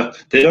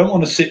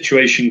a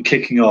situation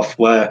kicking off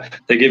where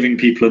they're giving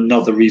people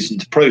another reason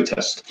to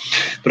protest.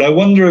 But I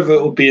wonder if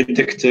it will be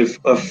indicative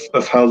of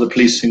how the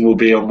policing will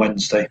be on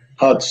Wednesday.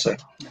 Hard to say.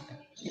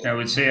 I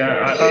would say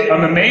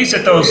I'm amazed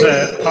that those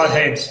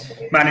potheads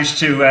managed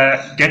to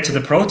get to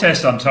the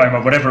protest on time,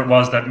 or whatever it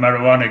was, that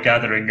marijuana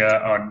gathering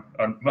on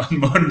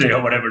Monday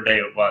or whatever day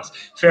it was.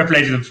 Fair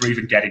play to them for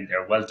even getting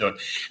there. Well done.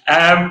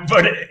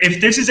 But if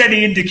this is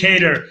any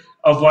indicator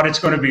of what it's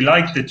going to be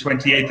like the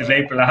 28th of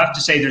April, I have to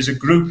say there's a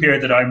group here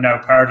that I'm now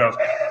part of,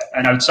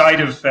 and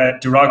outside of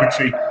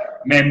derogatory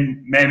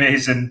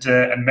memes and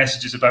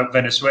messages about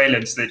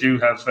Venezuelans, they do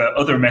have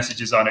other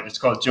messages on it. It's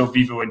called Yo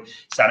Vivo in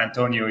San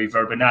Antonio y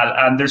Verbenal,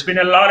 and there's been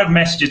a lot of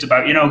messages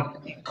about,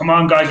 come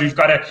on guys, we've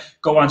got to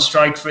go on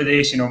strike for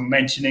this,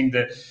 mentioning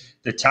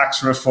the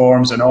tax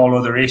reforms and all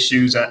other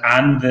issues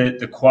and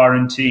the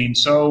quarantine.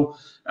 So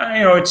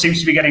it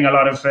seems to be getting a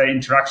lot of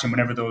interaction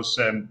whenever those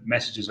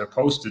messages are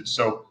posted.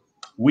 So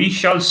we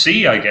shall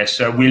see, I guess.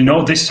 We'll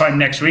know this time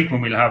next week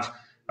when we'll have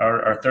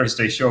our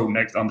Thursday show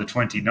next on the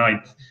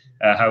 29th.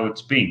 How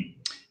it's been.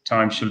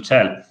 Time shall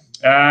tell.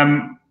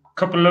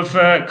 Couple of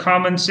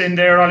comments in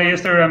there, Ollie.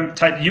 Is there?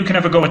 You can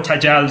have a go at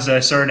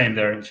Tajal's surname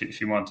there if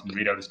you want and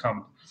read out his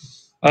comment.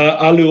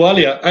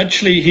 Alualia.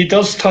 Actually, he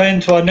does tie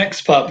into our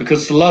next part,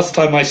 because the last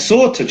time I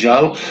saw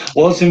Tajal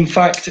was in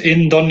fact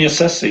in Doña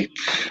Ceci.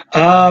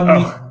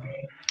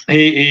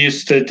 He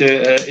used to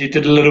do. He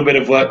did a little bit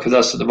of work with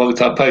us at the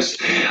Bogotá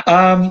Post.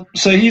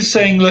 So he's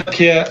saying, look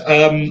here,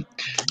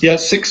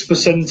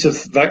 6%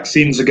 of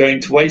vaccines are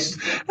going to waste.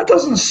 That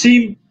doesn't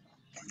seem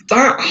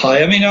that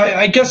high. I mean,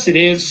 I guess it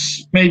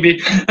is.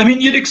 Maybe. I mean,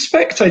 you'd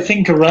expect, I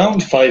think,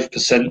 around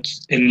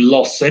 5% in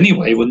loss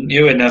anyway, wouldn't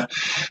you? In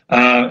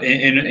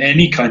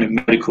any kind of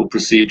medical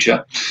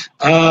procedure.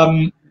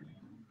 Okay.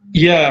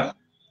 Yeah,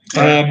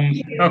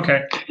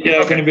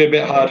 going to be a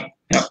bit hard.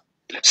 Yeah.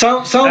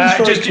 Sounds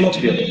very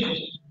Colombian.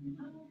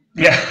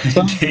 Yeah,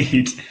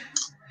 indeed.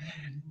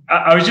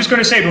 I was just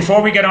going to say,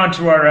 before we get on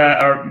to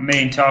our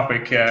main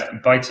topic,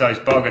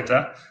 Bitesize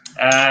Bogotá,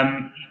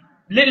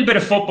 little bit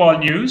of football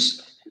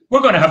news.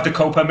 We're going to have the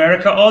Copa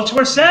America all to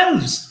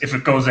ourselves if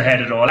it goes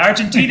ahead at all.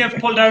 Argentina have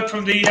pulled out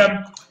from the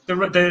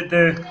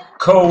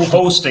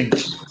co-hosting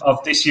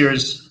of this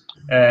year's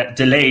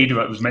delayed.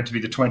 It was meant to be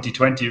the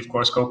 2020, of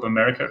course, Copa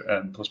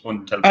America,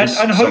 postponed until And, this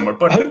and summer.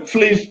 But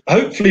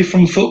hopefully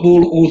from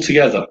football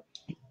altogether.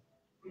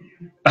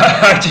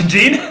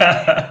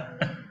 Argentina.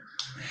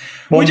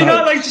 Would you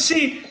not hopes. like to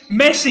see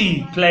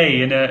Messi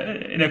play in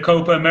a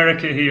Copa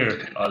America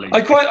here, Ollie?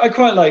 I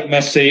quite like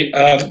Messi,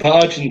 but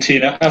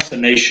Argentina as a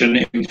nation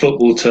in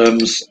football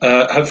terms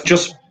have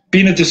just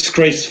been a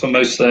disgrace for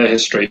most of their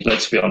history,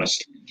 let's be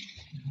honest.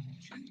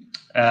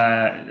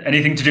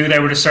 Anything to do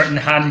there with a certain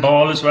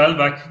handball as well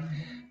back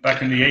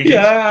in the 80s?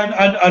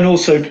 Yeah, and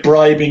also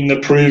bribing the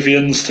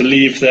Peruvians to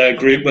leave their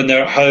group when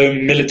they're at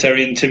home,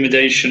 military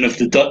intimidation of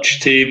the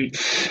Dutch team,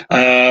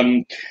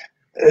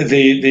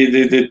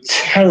 the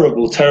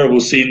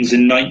terrible scenes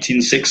in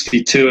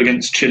 1962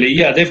 against Chile.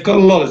 Yeah, they've got a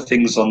lot of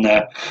things on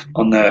their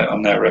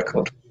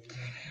record.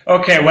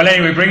 Okay, well,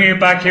 anyway, bringing it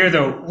back here,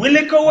 though, will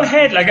it go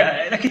ahead? Like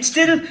it's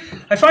still,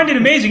 I find it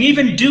amazing.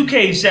 Even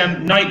Duque's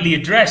nightly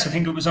address, I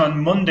think it was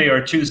on Monday or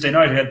Tuesday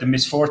night, I had the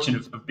misfortune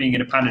of being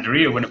in a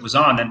Panaderia when it was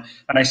on, and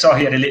I saw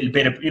he had a little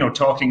bit of,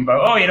 talking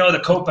about, the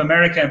Copa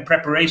America and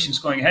preparations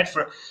going ahead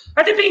for it.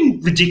 Are they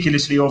being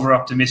ridiculously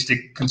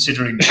over-optimistic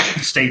considering the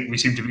state we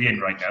seem to be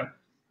in right now?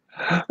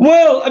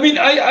 Well, I mean,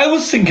 I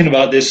was thinking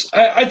about this.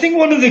 I think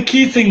one of the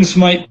key things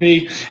might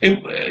be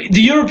the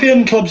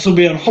European clubs will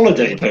be on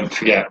holiday, don't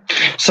forget.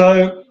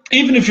 So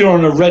even if you're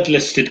on a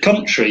red-listed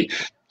country,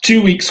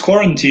 2 weeks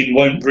quarantine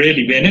won't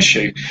really be an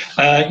issue.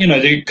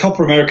 The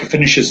Copa America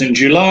finishes in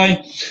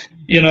July.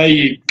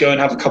 You go and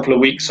have a couple of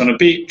weeks on a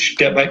beach,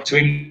 get back to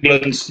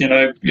England,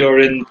 you're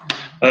in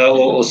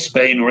or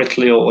Spain or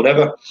Italy or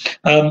whatever.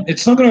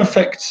 It's not going to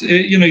affect,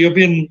 you'll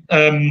be in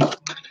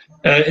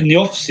the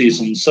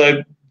off-season.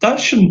 So that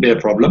shouldn't be a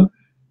problem.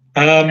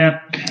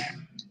 Apart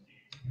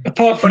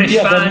from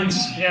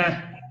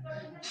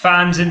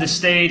fans in the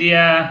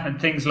stadia and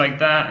things like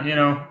that,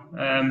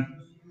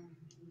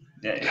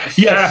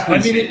 Yes, I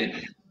mean,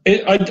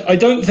 I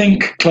don't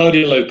think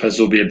Claudia Lopez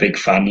will be a big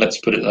fan. Let's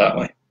put it that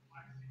way.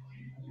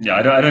 Yeah,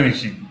 I don't think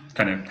she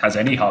kind of has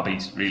any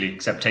hobbies really,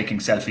 except taking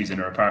selfies in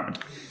her apartment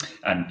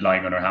and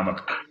lying on her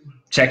hammock.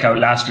 Check out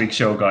last week's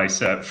show, guys,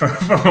 for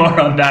more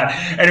on that.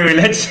 Anyway,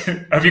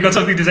 have you got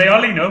something to say,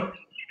 Ollie? No?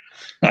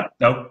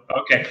 No?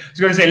 Okay. I was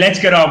going to say, let's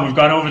get on. We've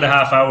gone over the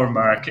half-hour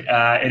mark.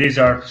 It is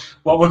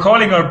what we're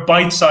calling our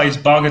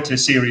bite-sized Bogotá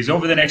series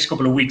over the next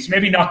couple of weeks.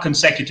 Maybe not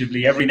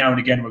consecutively. Every now and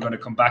again, we're going to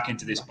come back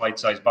into this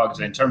bite-sized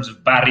Bogotá in terms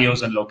of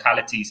barrios and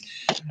localities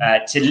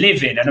to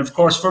live in. And, of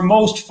course, for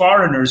most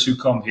foreigners who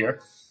come here,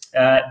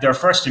 their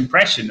first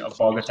impression of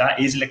Bogotá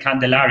is La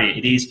Candelaria.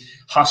 It is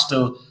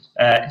hostel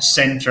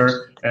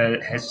central,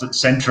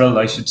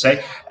 I should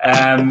say,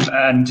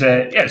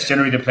 it's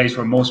generally the place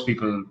where most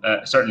people,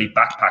 certainly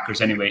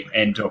backpackers anyway,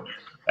 end up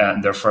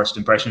their first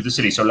impression of the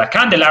city. So La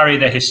Candelaria,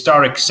 the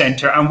historic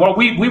centre, and what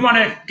we want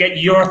to get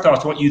your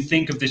thoughts, what you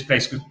think of this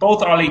place, because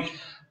both Ollie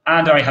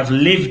and I have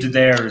lived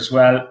there as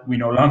well. We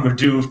no longer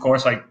do, of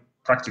course. I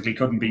practically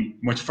couldn't be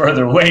much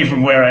further away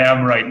from where I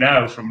am right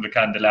now from La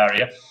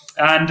Candelaria.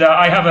 And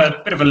I have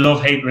a bit of a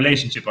love-hate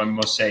relationship, I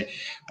must say.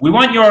 We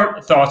want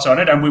your thoughts on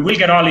it, and we will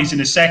get Ollie's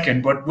in a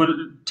second, but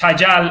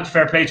Tajal,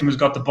 fair play to him, has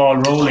got the ball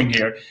rolling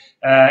here.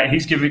 He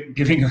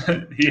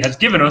has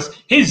given us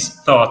his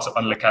thoughts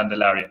on La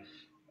Candelaria.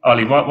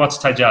 Ollie, what's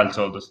Tajal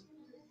told us?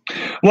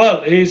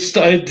 Well, it's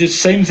the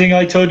same thing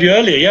I told you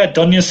earlier. Yeah,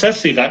 Doña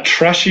Ceci, that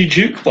trashy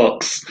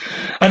jukebox.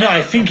 And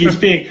I think he's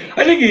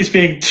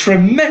being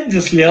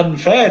tremendously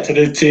unfair to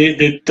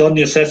the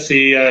Doña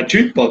Ceci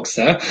jukebox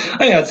there. I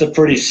think that's a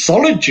pretty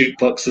solid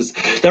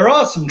jukebox. There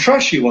are some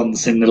trashy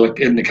ones in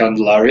the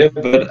Candelaria,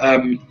 but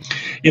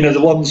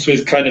the ones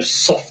with kind of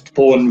soft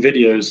porn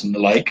videos and the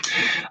like.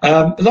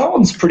 That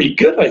one's pretty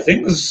good, I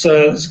think. There's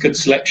a good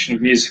selection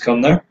of music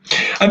on there.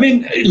 I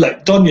mean,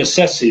 look, Doña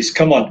Ceci's,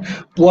 come on.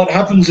 What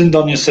happens in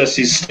Doña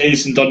Ceci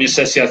stays in Doña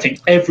Ceci. I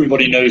think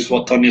everybody knows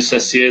what Doña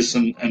Ceci is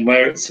and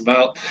where it's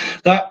about.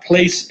 That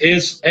place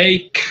is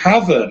a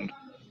cavern.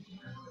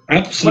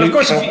 Absolutely.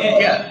 Well, of course,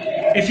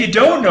 if you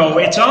don't know,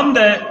 it's on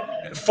the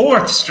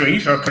 4th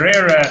Street, or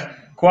Carrera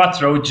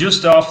Cuatro,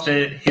 just off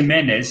the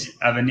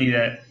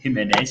Avenida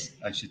Jimenez,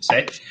 I should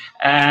say.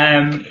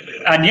 And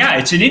yeah,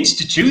 it's an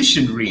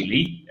institution,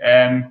 really.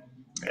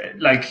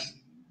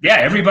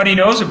 Everybody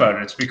knows about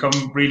it. It's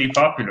become really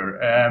popular.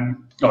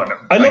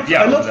 I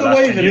love the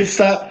way that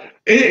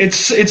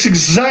it's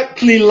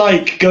exactly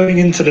like going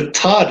into the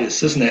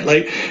TARDIS, isn't it?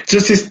 Like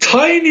just this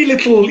tiny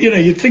little,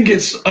 you'd think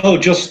it's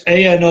just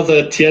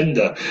another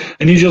tienda,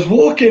 and you just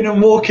walk in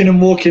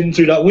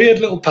through that weird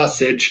little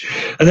passage,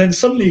 and then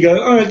suddenly you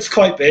go, it's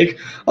quite big.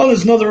 Oh,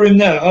 there's another room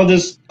there.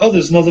 There's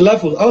another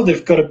level. Oh,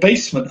 they've got a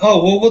basement.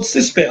 Oh, well, what's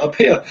this bit up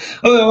here?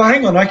 Oh, well,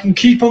 hang on, I can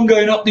keep on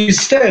going up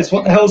these stairs.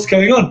 What the hell's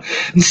going on?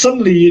 And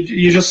suddenly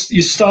you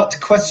start to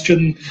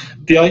question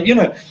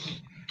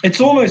it's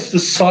almost the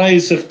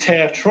size of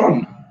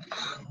Teatron.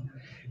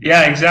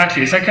 Yeah,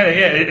 exactly. It's like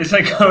it's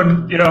like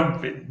going,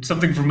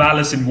 something from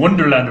Alice in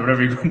Wonderland or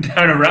whatever. You go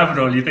down a rabbit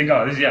hole, you think,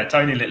 this is a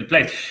tiny little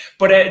place.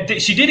 But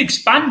she did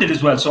expand it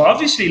as well. So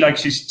obviously,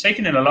 she's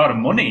taken in a lot of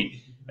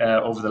money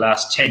over the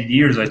last 10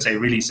 years, I'd say,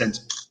 really,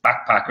 since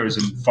backpackers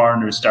and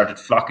foreigners started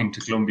flocking to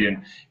Colombia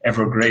in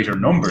ever greater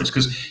numbers.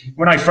 Because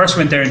when I first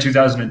went there in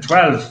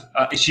 2012,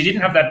 she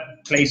didn't have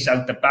that place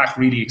out the back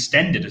really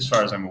extended, as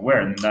far as I'm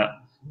aware, and that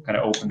kind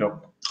of opened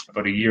up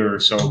about a year or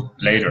so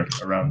later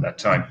around that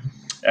time.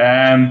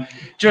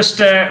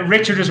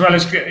 Richard as well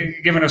has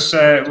given us,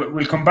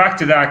 we'll come back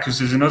to that because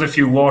there's another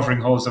few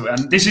watering holes,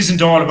 and this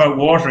isn't all about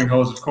watering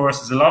holes, of course.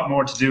 There's a lot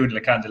more to do in La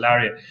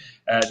Candelaria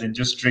than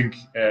just drink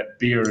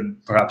beer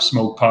and perhaps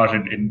smoke pot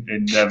in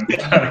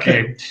Parque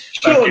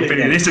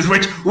Piña. This is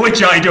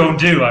which I don't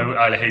do,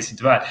 I'll hasten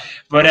to add.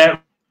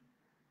 But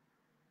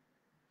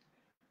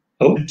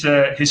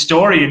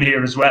historian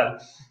here as well.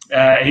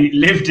 He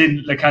lived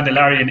in La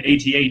Candelaria in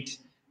 88,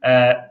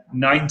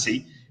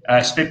 90.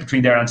 Split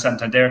between there and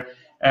Santander.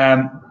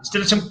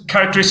 Still some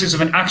characteristics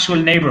of an actual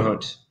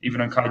neighborhood,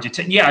 even on Calle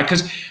 10. Yeah,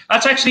 because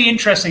that's actually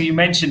interesting you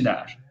mentioned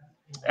that.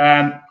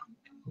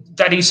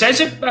 That he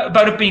says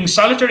about it being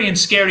solitary and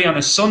scary on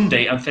a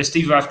Sunday and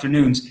festive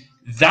afternoons.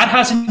 That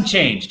hasn't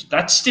changed.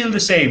 That's still the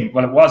same.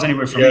 Well, it was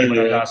anyway for me when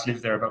I last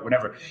lived there, but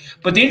whatever.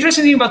 But the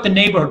interesting thing about the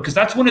neighborhood, because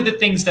that's one of the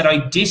things that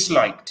I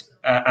disliked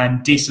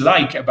and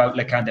dislike about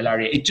La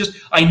Candelaria.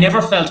 I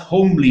never felt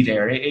homely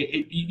there.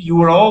 You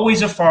were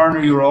always a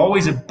foreigner. You were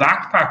always a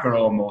backpacker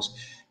almost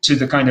to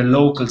the kind of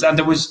locals. And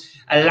there was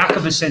a lack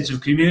of a sense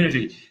of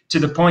community, to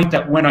the point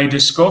that when I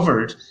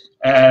discovered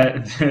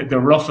the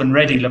rough and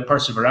ready La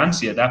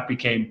Perseverancia, that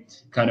became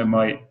kind of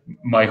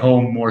my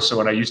home more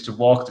so. And I used to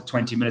walk the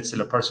 20 minutes to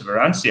La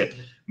Perseverancia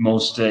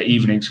most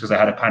evenings because I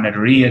had a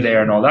panaderia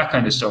there and all that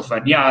kind of stuff.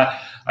 And yeah,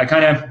 I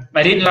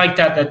didn't like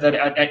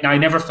that I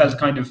never felt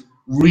kind of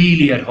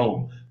really at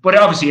home. But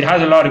obviously it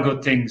has a lot of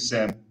good things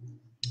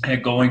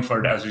going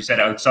for it, as we said,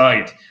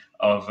 outside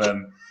of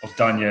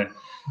Doña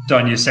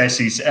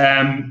Ceci's.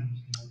 And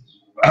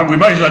we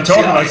might as well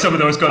talk about some of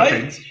those good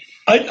things.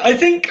 I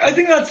think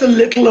that's a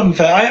little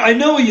unfair. I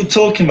know what you're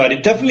talking about.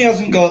 It definitely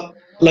hasn't got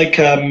like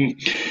a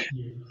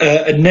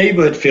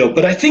neighborhood feel,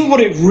 but I think what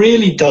it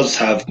really does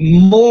have,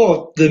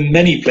 more than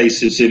many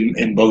places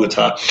in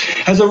Bogota,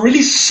 has a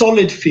really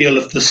solid feel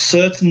of the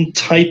certain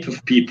type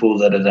of people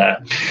that are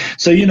there.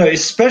 So,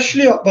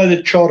 especially up by the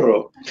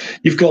Chorro,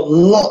 you've got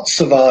lots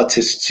of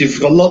artists,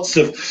 you've got lots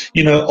of,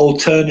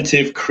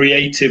 alternative,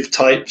 creative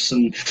types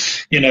and,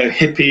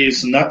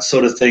 hippies and that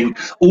sort of thing,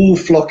 all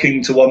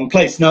flocking to one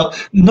place. Now,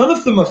 none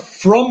of them are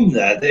from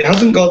there. It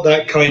hasn't got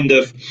that kind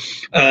of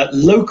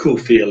local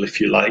feel, if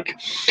you like.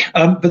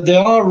 But there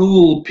are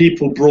all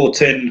people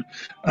brought in,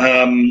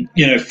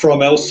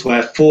 from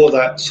elsewhere for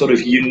that sort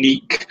of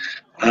unique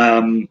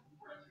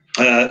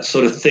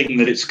sort of thing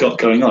that it's got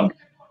going on.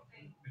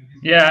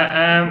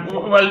 Yeah,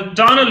 well,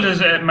 Donald is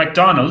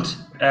McDonald.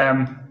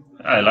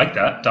 I like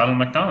that, Donald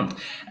McDonald.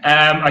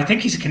 I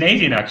think he's a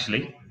Canadian,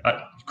 actually.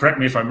 Correct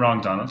me if I'm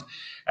wrong, Donald.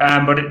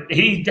 But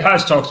he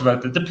has talked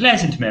about the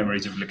pleasant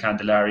memories of La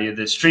Candelaria,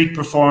 the street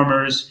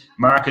performers,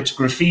 markets,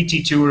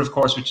 graffiti tour, of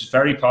course, which is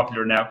very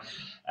popular now.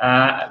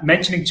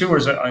 Mentioning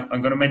tours,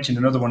 I'm going to mention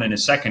another one in a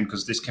second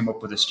because this came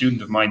up with a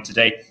student of mine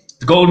today.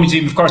 The Gold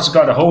Museum, of course, has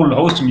got a whole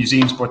host of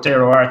museums,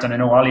 Portero Art, and I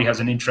know Ollie has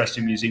an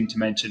interesting museum to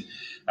mention.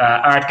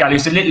 Art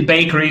galleries, the little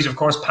bakeries, of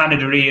course,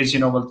 panaderias,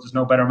 well, there's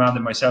no better man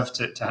than myself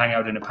to hang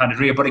out in a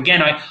panaderia. But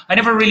again, I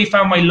never really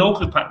found my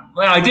local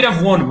well, I did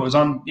have one, but it was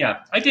on,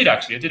 I did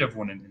have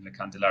one in La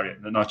Candelaria.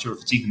 I'm not sure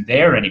if it's even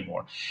there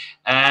anymore.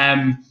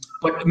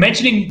 But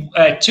mentioning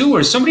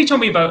tours, somebody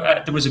told me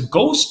about, there was a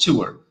ghost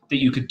tour that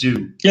you could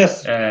do.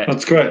 Yes,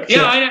 that's correct.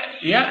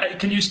 Yeah.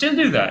 Can you still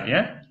do that?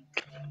 Yeah.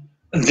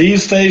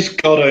 These days,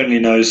 God only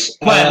knows.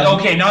 Well,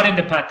 okay, not in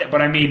the pandemic, but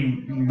I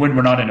mean when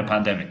we're not in a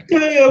pandemic.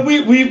 Yeah,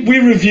 we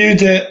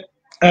reviewed it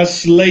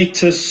as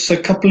late as a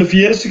couple of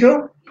years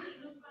ago.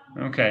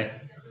 Okay.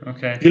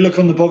 If you look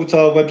on the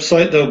Bogotá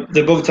website,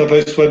 the Bogotá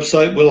Post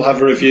website will have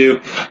a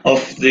review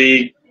of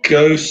the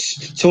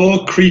ghost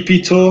tour,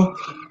 creepy tour,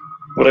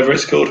 whatever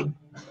it's called.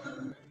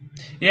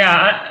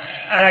 Yeah,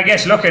 and I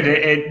guess look at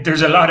it.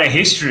 There's a lot of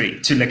history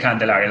to La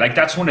Candelaria. Like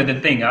that's one of the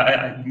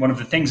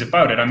things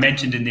about it. I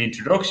mentioned in the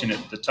introduction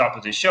at the top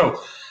of the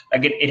show.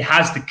 Like it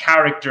has the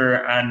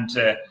character and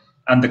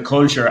the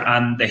culture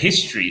and the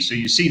history. So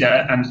you see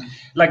that, and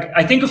like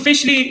I think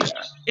officially,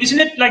 isn't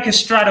it like a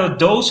Strato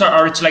Dos,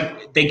 or it's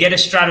like they get a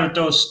Strato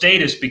Dos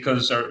status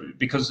because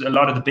a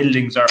lot of the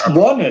buildings are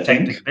one, I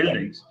think.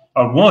 Buildings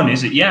or one,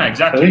 is it? Yeah,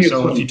 exactly.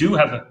 So if you do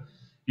have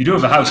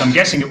a house, I'm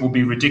guessing it will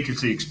be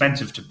ridiculously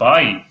expensive to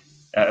buy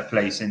a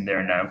place in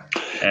there now.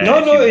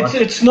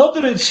 It's not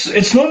that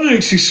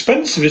it's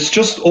expensive. It's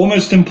just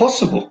almost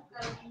impossible.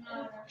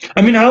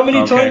 I mean, how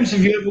many times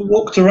have you ever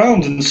walked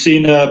around and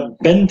seen a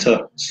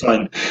Benta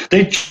sign?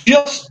 They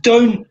just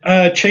don't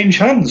change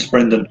hands,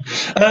 Brendan,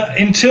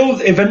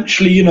 until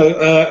eventually,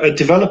 a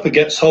developer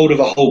gets hold of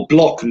a whole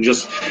block and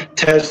just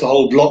tears the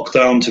whole block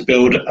down to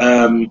build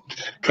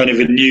kind of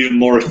a new,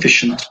 more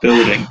efficient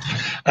building.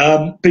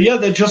 But yeah,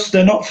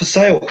 they're not for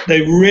sale.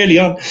 They really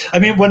aren't. I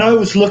mean, when I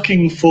was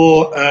looking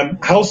for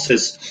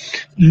houses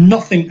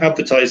nothing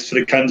advertised for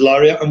the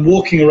Candelaria. I'm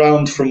walking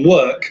around from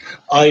work,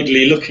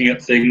 idly looking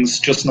at things,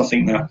 just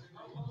nothing there.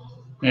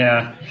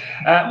 Yeah,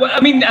 well, I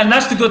mean, and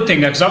that's the good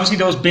thing, because obviously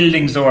those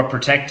buildings though are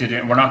protected,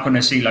 and we're not going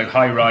to see like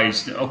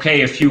high-rise.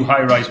 Okay, a few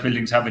high-rise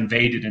buildings have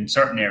invaded in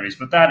certain areas,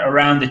 but that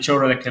around the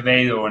Chorro de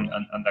Quevedo and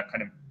that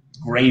kind of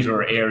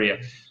greater area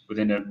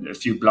within a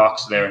few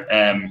blocks there,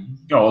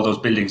 all those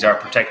buildings are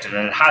protected,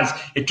 and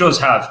it does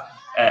have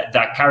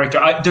that character.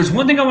 There's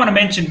one thing I want to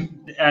mention,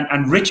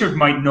 and Richard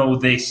might know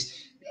this,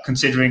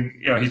 considering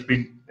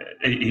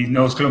he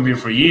knows Colombia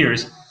for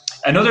years.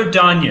 Another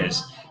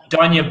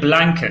Doña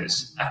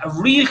Blanca's, a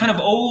real kind of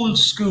old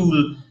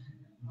school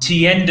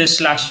tienda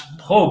 /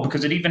 pub,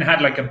 because it even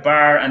had like a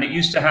bar, and it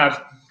used to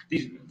have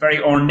these very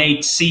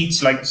ornate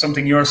seats, like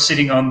something you're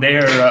sitting on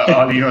there,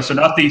 Ollie, so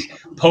not these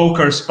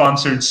poker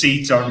sponsored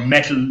seats or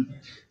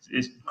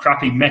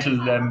crappy metal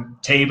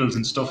tables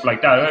and stuff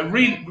like that.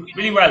 Really,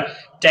 really well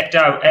decked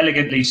out,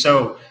 elegantly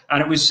so.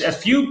 And it was a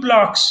few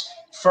blocks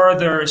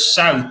further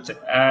south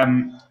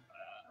on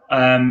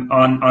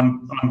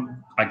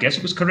I guess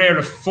it was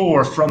Carrera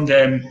 4 from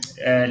the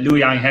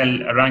Luis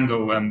Angel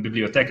Arango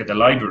Biblioteca, the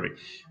library,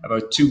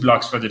 about 2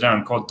 blocks further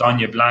down, called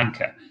Doña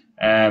Blanca.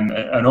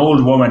 An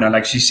old woman, and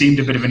like she seemed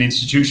a bit of an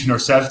institution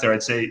herself there.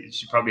 I'd say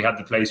she probably had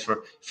the place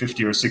for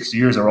 50 or 60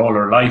 years or all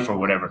her life or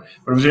whatever.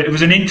 But it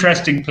was an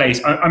interesting place.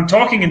 I'm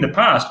talking in the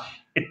past.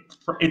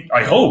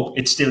 I hope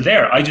it's still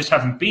there. I just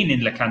haven't been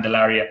in La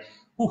Candelaria.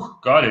 Oh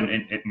God,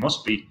 it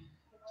must be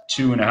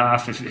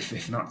 2.5,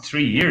 if not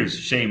 3 years.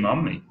 Shame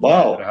on me.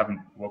 Wow. I haven't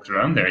walked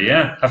around there.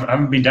 Yeah, I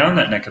haven't been down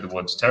that neck of the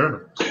woods.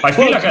 Terrible. I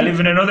feel like I live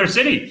in another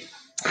city.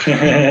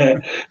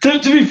 To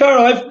be fair,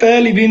 I've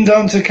barely been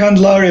down to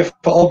Candelaria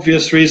for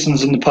obvious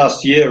reasons in the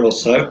past year or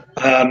so.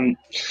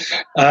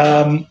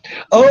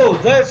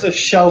 There's a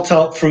shout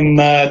out from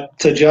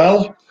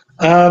Tajal.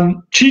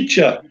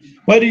 Chicha.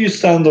 Where do you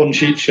stand on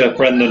chicha,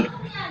 Brendan?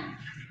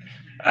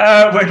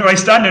 Where do I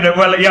stand in it?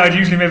 Well, yeah, I'd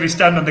usually maybe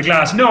stand on the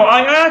glass. No,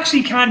 I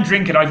actually can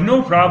drink it. I've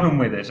no problem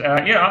with it.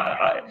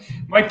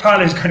 My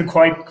palate is kind of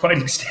quite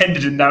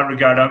extended in that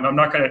regard. I'm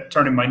not kind of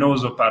turning my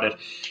nose up at it.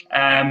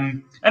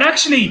 And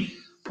actually,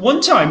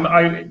 one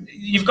time,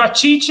 you've got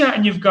chicha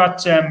and you've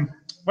got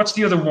what's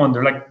the other one?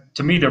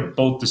 To me, they're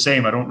both the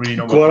same. I don't really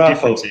know what the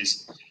difference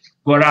is.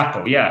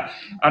 Guarapo, yeah.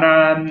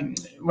 And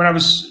when I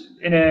was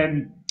in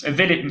a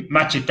village,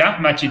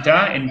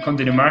 Machita in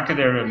Cundinamarca,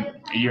 there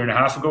a year and a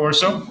half ago or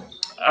so,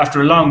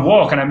 after a long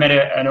walk, and I met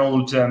an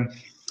old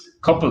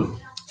couple,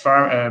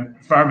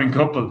 farming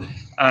couple,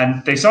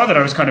 and they saw that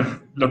I was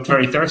looked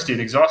very thirsty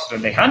and exhausted,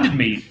 and they handed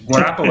me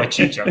guarapo at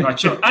chicha. I'm not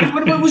sure,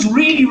 and it was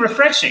really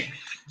refreshing.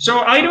 So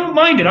I don't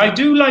mind it. I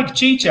do like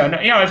chicha, and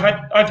yeah,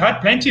 I've had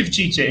plenty of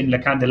chicha in La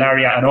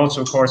Candelaria, and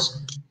also, of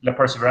course, La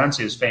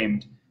Perseverancia is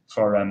famed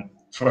for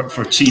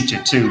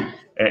chicha too.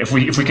 If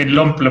we can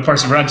lump La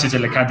Perseverancia to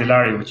La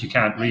Candelaria, which you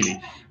can't really.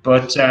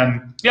 But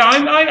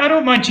I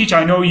don't mind chicha.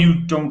 I know you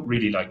don't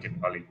really like it,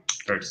 Ollie.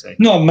 Fair to say.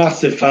 Not a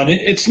massive fan.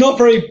 It's not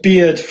very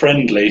beard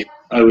friendly,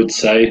 I would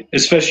say,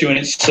 especially when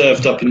it's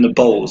served up in the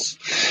bowls.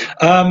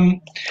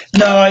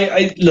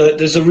 Look,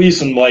 there's a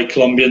reason why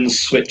Colombians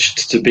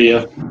switched to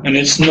beer, and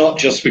it's not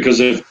just because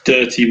of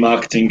dirty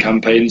marketing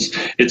campaigns.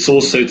 It's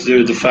also to do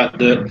with the fact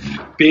that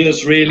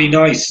beer's really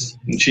nice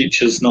and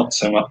chicha's not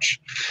so much.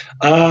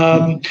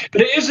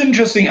 But it is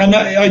interesting, and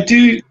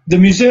the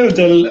Museo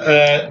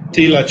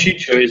de la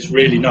Chicha is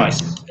really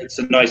nice. It's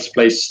a nice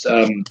place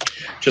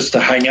just to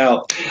hang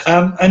out.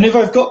 And if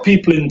I've got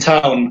people in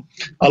town,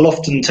 I'll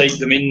often take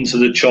them into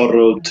the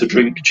Chorro to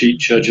drink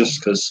chicha, just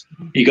because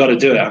you got to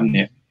do it, haven't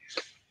you?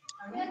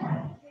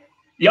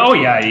 Yeah, oh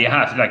yeah, you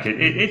have.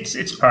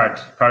 It's part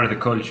of the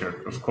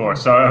culture, of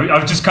course. So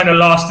I've just kind of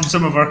lost in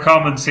some of our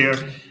comments here,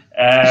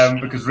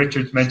 because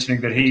Richard's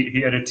mentioning that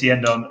he had a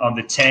tienda on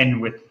the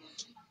 10 with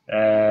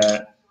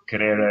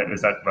Carrera.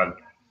 Is that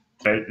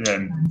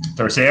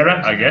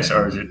Tercera, I guess,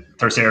 or is it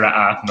Tercera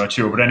A? I'm not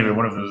sure, but anyway,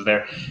 one of those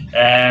there.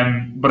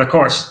 But of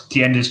course,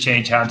 tiendas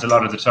change hands a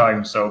lot of the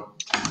time, so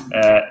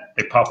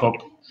they pop up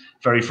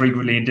very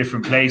frequently in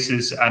different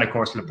places. And of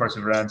course, La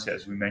Perseverancia,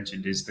 as we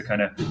mentioned, is the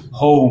kind of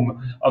home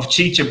of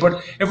chicha.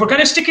 But if we're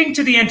kind of sticking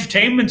to the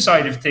entertainment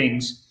side of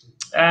things,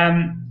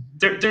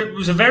 there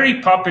was a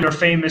very popular,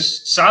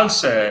 famous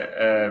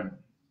salsa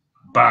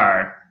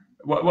bar.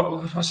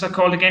 What's that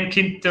called again?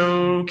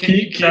 Quinto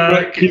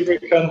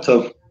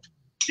Canto.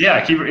 Yeah,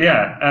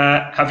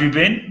 have you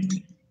been?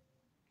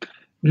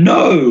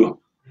 No.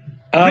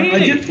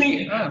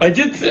 Really? I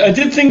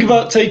did think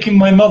about taking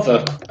my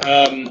mother,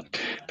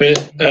 but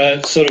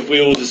sort of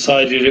we all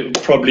decided it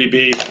would probably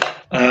be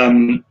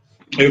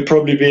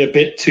a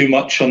bit too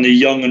much on the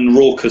young and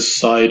raucous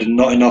side, and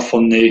not enough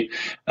on the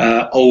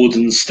old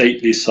and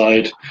stately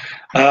side.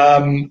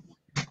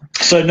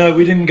 So no,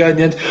 we didn't go in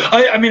the end.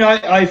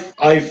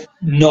 I've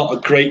not a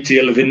great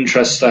deal of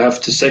interest, I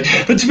have to say.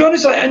 But to be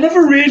honest, I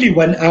never really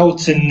went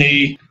out in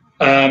the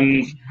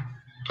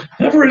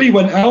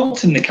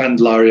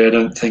Candelaria. I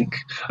don't think.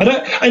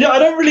 I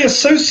don't really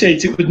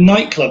associate it with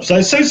nightclubs. I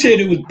associate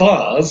it with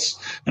bars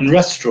and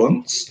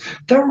restaurants.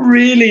 Don't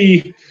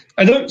really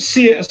I don't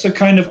see it as a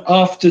kind of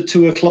after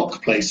 2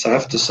 o'clock place, I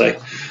have to say,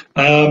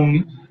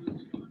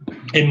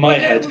 in my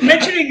head.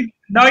 Mentioning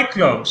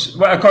nightclubs,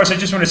 well, of course, I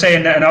just want to say,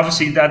 and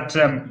obviously that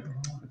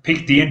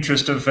piqued the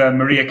interest of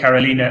Maria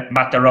Carolina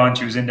Mataron.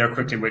 She was in there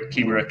quickly with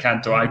Kimura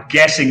Canto. I'm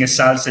guessing a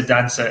salsa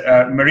dancer.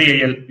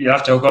 Maria, you'll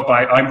have to hook up.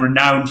 I'm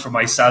renowned for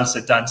my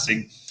salsa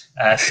dancing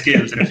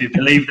skills, and if you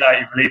believe that,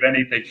 you believe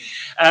anything.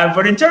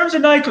 But in terms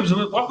of nightclubs,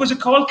 what was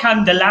it called?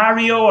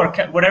 Candelaria or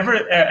whatever,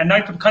 a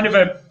nightclub, kind of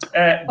a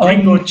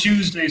Gringo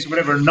Tuesdays or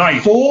whatever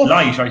night.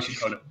 Light, I should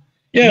call it.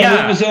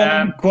 Yeah, it was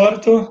on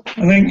Cuarto,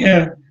 I think,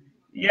 yeah.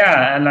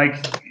 Yeah, and like,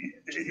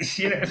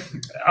 you know,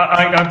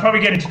 I'm probably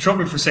getting into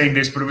trouble for saying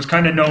this, but it was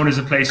kind of known as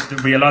a place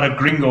there'd be a lot of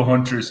gringo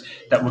hunters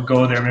that would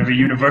go there, maybe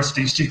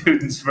university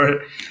students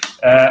for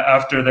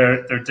after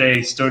their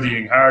day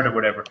studying hard or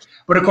whatever.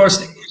 But of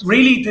course,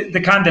 really, the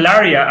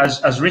Candelaria,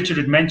 as Richard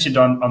had mentioned,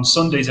 on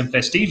Sundays and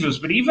festivals,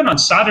 but even on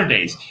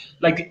Saturdays,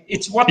 like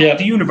it's what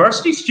the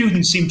university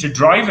students seem to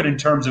drive it in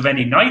terms of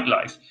any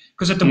nightlife.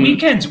 Because at the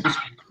weekends, it was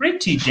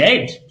pretty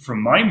dead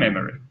from my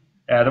memory.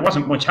 There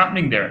wasn't much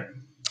happening there.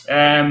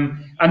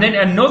 And then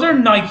another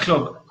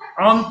nightclub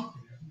on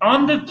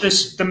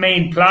the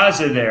main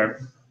plaza there,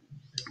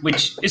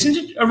 which isn't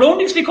it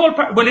erroneously called?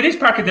 Well, it is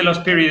Parque de los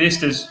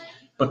Periodistas,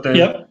 but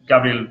the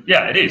Gabriel,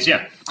 it is,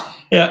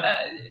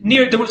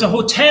 near there was a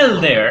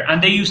hotel there,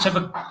 and they used to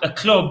have a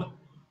club.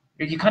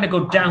 You kind of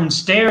go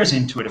downstairs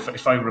into it,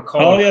 if I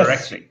recall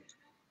correctly.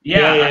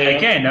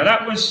 Again, now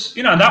that was,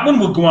 that one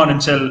would go on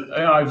until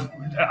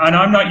and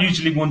I'm not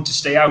usually one to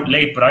stay out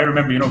late, but I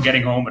remember,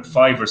 getting home at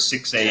 5 or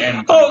 6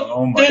 a.m.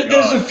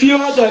 There's a few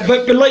other,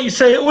 but like you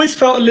say, it always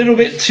felt a little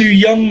bit too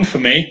young for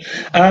me.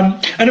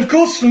 And of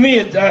course, for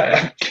me,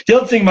 the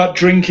other thing about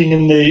drinking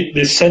in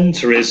the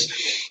centre is,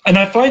 and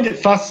I find it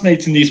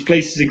fascinating these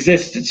places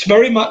exist, it's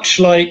very much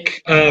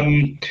like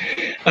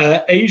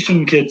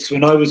Asian kids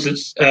when I was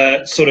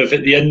at, sort of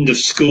at the end of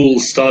school,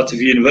 start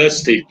of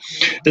university,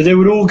 that they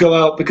would all go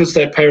out because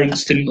their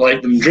parents didn't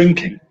like them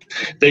drinking.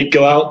 They'd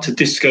go out to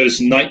discos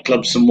and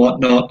nightclubs and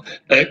whatnot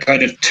at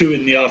kind of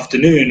 2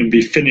 PM and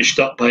be finished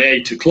up by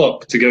 8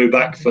 o'clock to go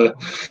back for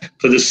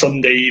the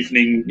Sunday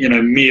evening,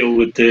 meal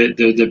with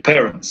the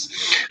parents.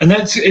 And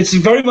it's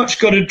very much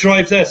got to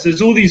drive there. So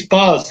there's all these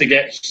bars that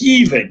get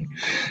heaving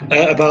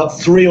about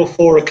 3 or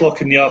 4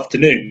 o'clock in the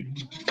afternoon.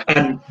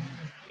 And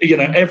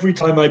every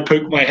time I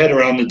poke my head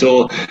around the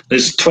door,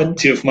 there's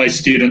 20 of my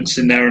students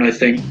in there, and I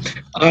think,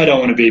 I don't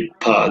want to be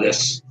part of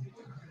this.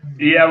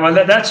 Yeah, well,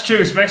 that's true,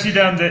 especially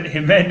down the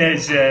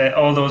Jimenez,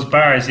 all those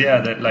bars,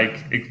 that like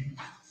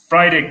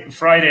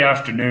Friday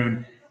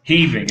afternoon,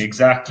 heaving,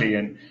 exactly,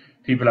 and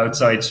people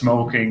outside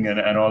smoking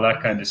and all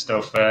that kind of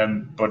stuff.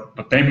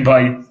 But then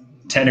by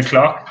 10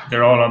 o'clock,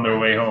 they're all on their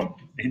way home.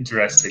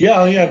 Interesting.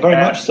 Yeah, very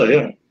much so,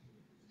 yeah.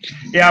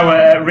 Yeah,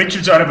 well,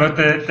 Richard's on about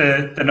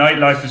the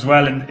nightlife as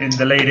well in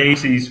the late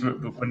 80s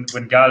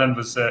when Galan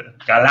was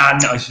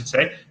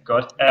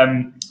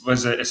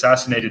was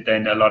assassinated.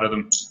 Then a lot of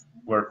them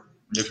were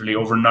literally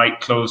overnight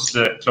closed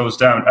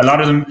down. A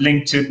lot of them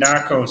linked to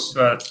Narcos,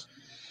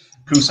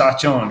 plus ça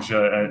change,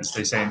 as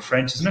they say in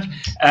French, isn't it?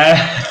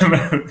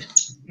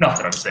 Not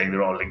that I'm saying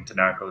they're all linked to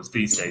Narcos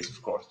these days, of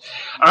course.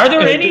 Are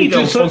there any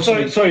though?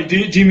 Sorry. Do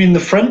you mean the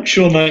French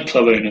or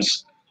nightclub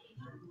owners?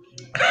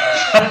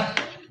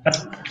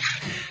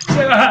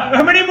 So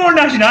how many more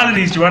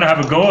nationalities do you want to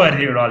have a go at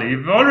here, Ollie?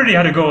 You've already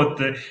had a go at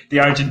the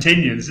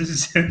Argentinians. This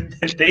is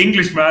the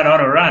Englishman on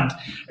a rant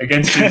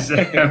against his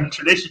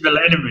traditional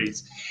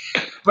enemies.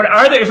 But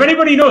if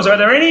anybody knows, are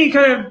there any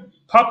kind of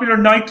popular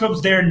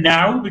nightclubs there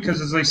now?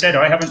 Because as I said,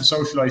 I haven't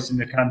socialized in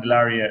the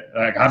Candelaria.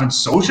 I haven't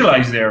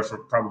socialized there for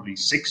probably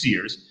 6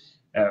 years,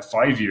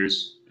 5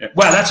 years.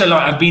 Well, that's a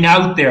lot. I've been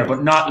out there,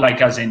 but not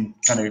like as in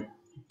kind of,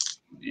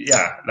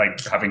 like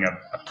having a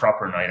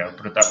proper night out,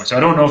 put it that way. So I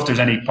don't know if there's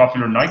any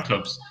popular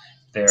nightclubs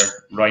there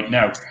right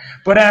now.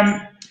 But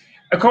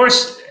of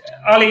course,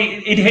 Ollie,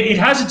 it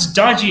has its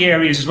dodgy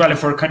areas as well.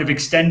 If we're kind of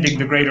extending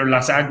the greater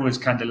Las Aguas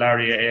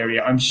Candelaria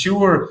area, I'm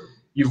sure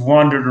you've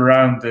wandered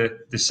around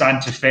the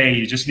Santa Fe.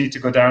 You just need to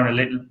go down a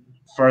little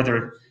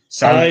further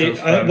south.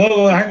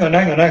 Whoa, hang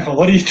on.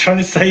 What are you trying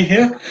to say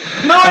here?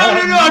 No.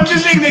 I'm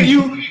just saying that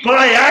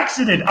by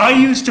accident, I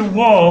used to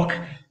walk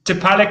to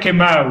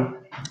Palaquemao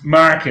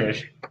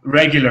Market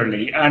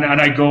regularly, and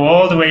I go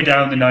all the way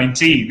down the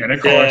 19, and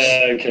of course,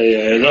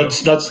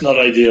 that's not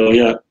ideal.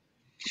 Well,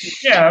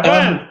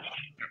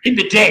 in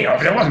the day,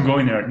 I wasn't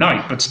going there at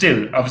night, but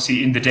still,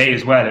 obviously, in the day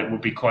as well, it would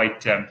be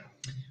quite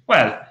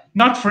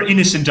not for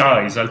innocent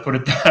eyes. I'll put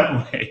it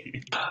that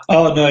way.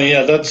 Oh no,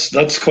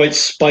 that's quite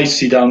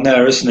spicy down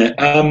there, isn't it?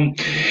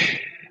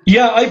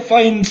 I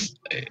find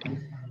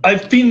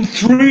I've been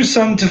through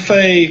Santa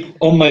Fe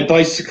on my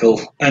bicycle,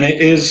 and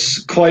it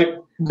is quite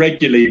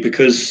regularly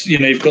because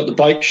you've got the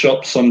bike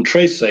shops on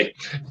Trece,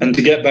 and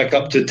to get back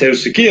up to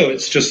Teusaquillo,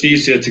 it's just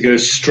easier to go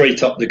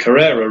straight up the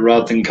Carrera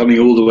rather than coming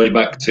all the way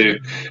back to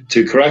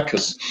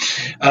Caracas.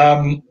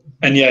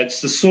 And yeah, it's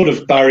the sort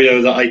of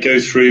barrio that I go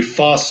through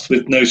fast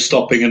with no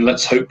stopping, and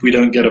let's hope we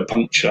don't get a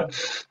puncture.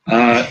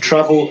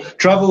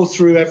 Travel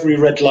through every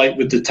red light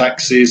with the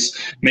taxis.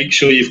 Make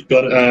sure you've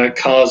got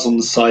cars on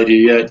the side of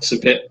you. Yeah, it's a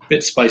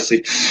bit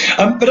spicy.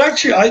 But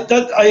actually,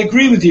 I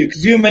agree with you,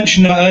 because you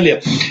mentioned that earlier.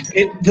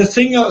 The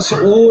thing that's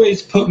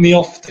always put me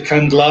off the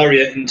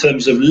Candelaria in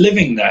terms of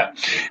living there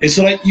is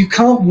that you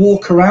can't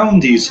walk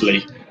around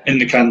easily in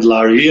the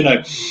Candelaria. You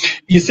know,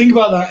 you think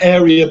about that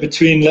area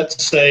between,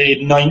 let's say,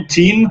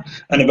 19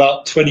 and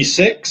about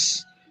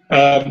 26.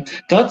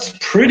 That's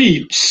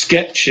pretty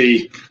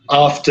sketchy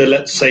after,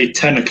 let's say,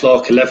 10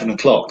 o'clock, 11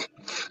 o'clock.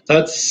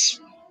 That's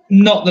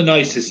not the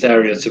nicest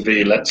area to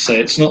be, let's say.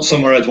 It's not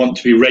somewhere I'd want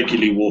to be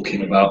regularly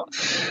walking about.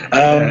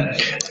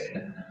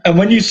 And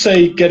when you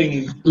say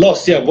getting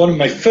lost, yeah, one of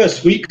my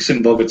first weeks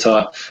in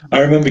Bogotá,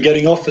 I remember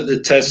getting off at the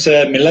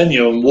Tercer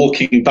Milenio and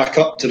walking back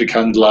up to the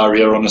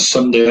Candelaria on a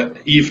Sunday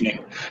evening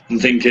and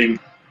thinking,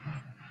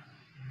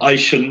 I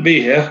shouldn't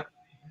be here,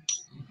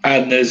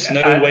 and there's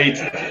no way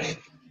to...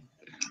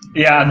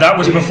 Yeah, and that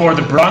was before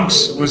the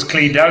Bronx was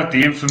cleaned out,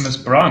 the infamous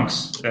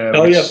Bronx.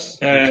 Yes.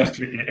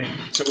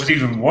 So it was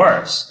even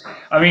worse.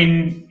 I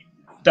mean,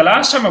 the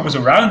last time I was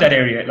around that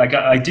area, like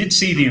I did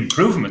see the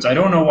improvements. I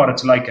don't know what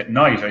it's like at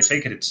night. I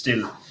take it it's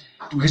still,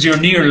 because you're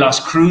near Las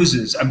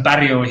Cruces and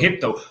Barrio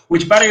Egipto,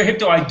 which Barrio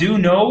Egipto I do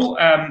know.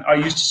 I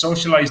used to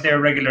socialize there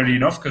regularly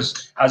enough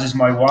because, as is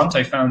my wont,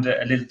 I found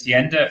a little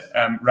tienda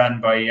ran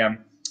by a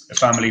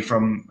family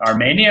from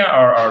Armenia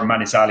or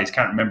Manizales,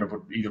 can't remember,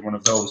 but either one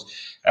of those.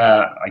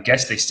 I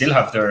guess they still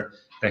have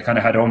they kind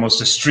of had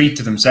almost a street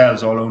to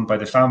themselves, all owned by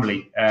the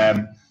family.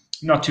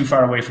 Not too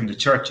far away from the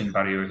church in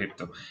Barrio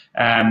Egipto.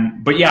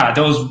 But yeah,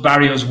 those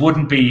barrios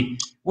wouldn't be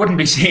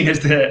seen as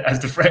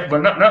the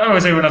well, not I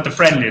would say we're not the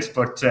friendliest,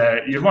 but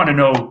you want to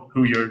know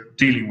who you're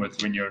dealing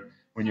with when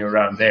you're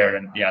around there.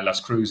 And yeah, Las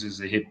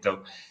Cruces,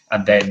 Egipto,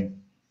 and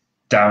then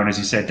down, as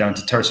you said, down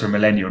to Tercer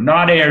Milenio.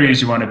 Not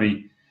areas you want to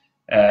be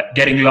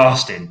getting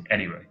lost in,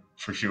 anyway,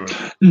 for sure.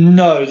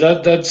 No,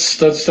 that's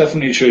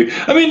definitely true.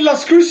 I mean,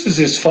 Las Cruces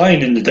is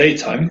fine in the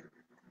daytime.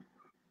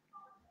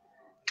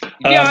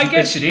 Yeah, I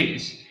guess it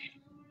is.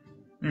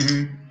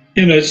 Mm-hmm.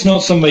 You know, it's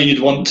not somewhere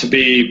you'd want to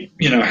be,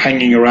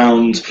 hanging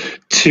around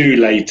too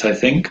late, I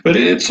think. But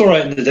it's all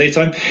right in the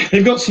daytime.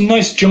 They've got some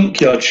nice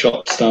junkyard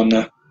shops down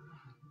there.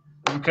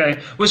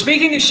 Okay. Well,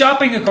 speaking of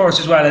shopping, of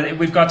course, as well,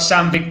 we've got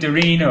San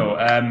Victorino,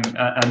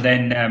 and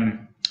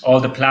then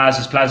all the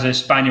plazas, Plaza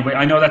España.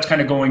 I know that's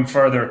kind of going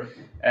further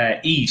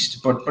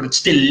east, but it's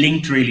still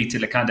linked really to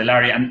La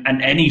Candelaria.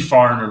 And any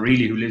foreigner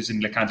really who lives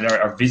in La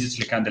Candelaria or visits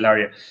La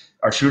Candelaria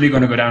are surely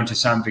going to go down to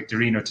San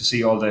Victorino to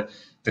see all the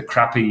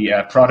crappy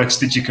products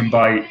that you can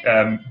buy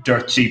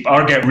dirt cheap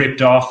or get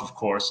ripped off, of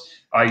course.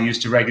 I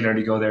used to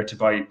regularly go there to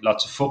buy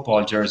lots of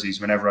football jerseys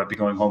whenever I'd be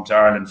going home to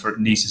Ireland for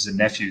nieces and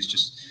nephews.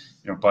 Just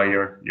buy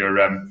your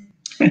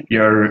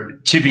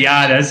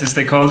chiviadas, as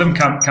they call them,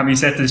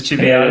 camisetas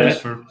chiviadas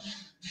for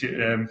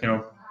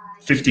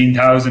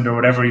 15,000 or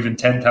whatever, even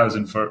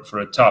 10,000 for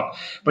a top.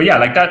 But yeah,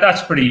 like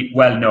that's pretty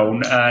well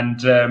known,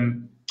 and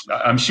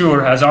I'm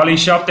sure, has Ollie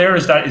shopped there?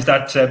 Is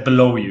that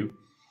below you?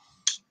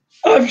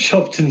 I've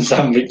shopped in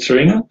San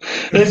Victorino.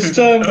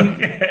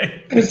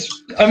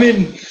 I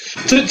mean,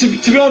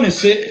 to be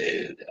honest,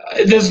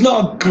 there's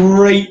not a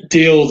great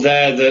deal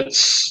there.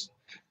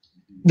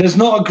 There's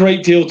not a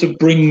great deal to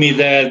bring me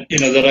there,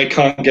 that I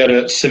can't get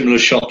at similar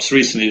shops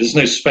recently. There's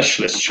no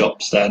specialist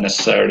shops there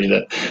necessarily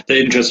that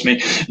interest me.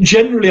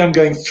 Generally, I'm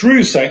going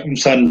through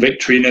San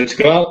Victorino to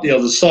go out the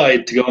other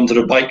side to go onto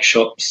the bike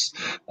shops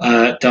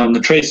down the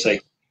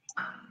Trece.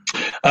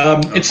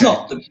 It's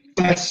not the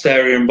best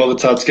area in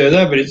Bogotá to go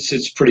there, but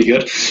it's pretty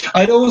good.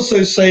 I'd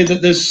also say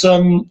that there's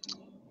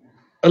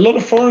a lot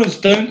of foreigners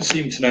don't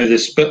seem to know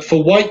this, but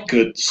for white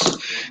goods,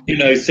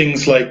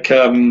 things like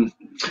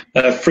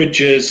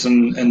fridges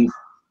and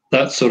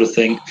that sort of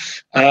thing,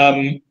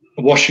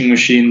 washing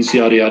machines,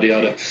 yada yada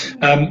yada.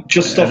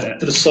 Just off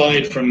to the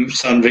side from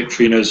San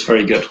Victorino is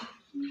very good.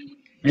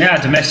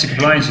 Yeah, domestic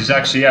appliances,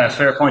 actually, yeah,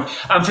 fair point.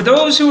 And for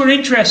those who are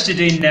interested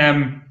in,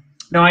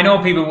 now I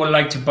know people will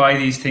like to buy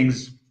these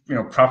things,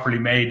 properly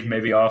made,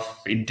 maybe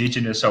off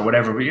indigenous or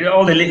whatever, but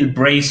all the little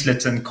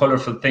bracelets and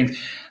colourful things,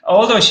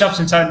 all those shops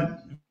in San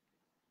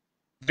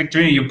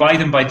Victorino, you buy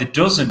them by the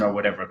dozen or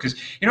whatever. Because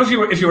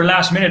if you were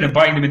last minute and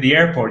buying them in the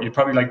airport, you'd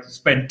probably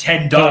spend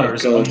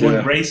 $10 on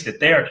one bracelet.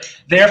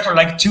 There for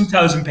like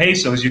 2,000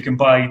 pesos, you can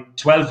buy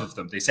 12 of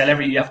them. They sell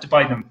you have to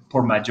buy them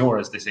por mayor,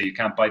 as they say. You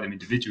can't buy them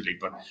individually.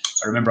 But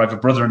I remember I have a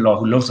brother-in-law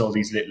who loves all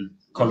these little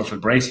colourful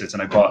bracelets,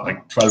 and I bought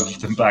like 12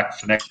 of them back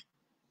for next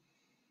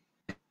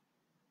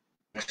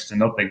to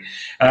nothing.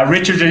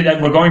 Richard,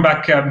 we're going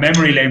back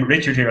memory lane with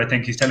Richard here. I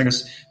think he's telling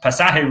us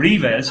Pasaje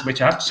Rivas,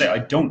 which I have to say I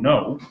don't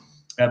know.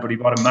 But he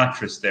bought a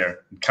mattress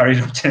there and carried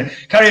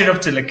it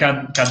up to La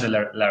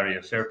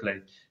Candelaria. Fair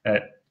play.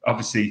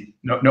 obviously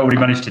nobody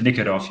managed to nick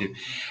it off you.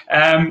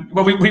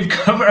 Well, we've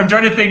covered. I'm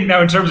trying to think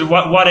now in terms of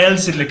what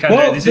else in the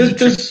Candelaria. Well,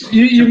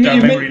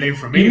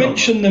 you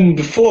mentioned them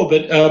before,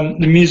 but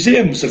the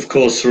museums, of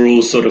course, are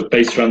all sort of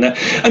based around there.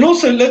 And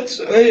also,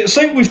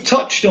 something we've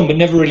touched on but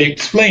never really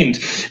explained.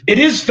 It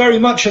is very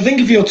much. I think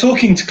if you're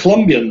talking to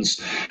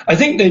Colombians, I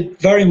think they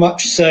very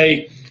much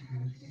say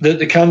that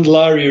the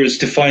Candelaria is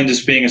defined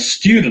as being a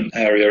student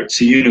area.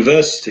 It's a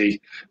university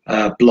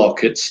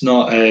block. It's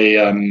not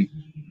a.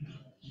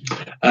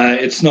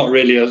 It's not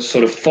really a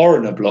sort of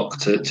foreigner block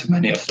to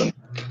many of them.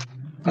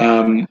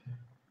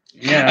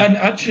 Yeah. And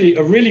actually,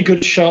 a really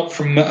good shout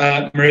from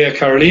Maria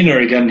Carolina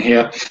again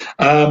here.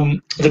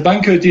 The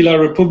Banco de la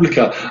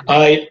República,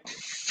 I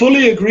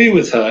fully agree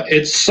with her.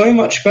 It's so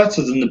much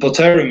better than the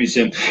Botero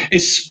Museum,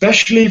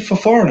 especially for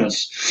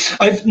foreigners.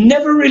 I've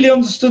never really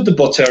understood the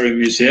Botero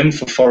Museum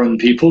for foreign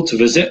people to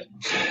visit.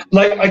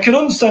 Like, I can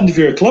understand if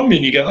you're a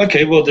Colombian, you go,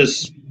 okay, well,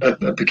 there's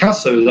a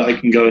Picasso that I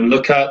can go and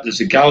look at,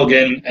 there's a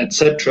Gauguin,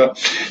 etc.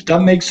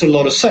 That makes a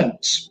lot of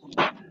sense.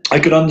 I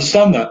could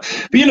understand that.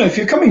 But, if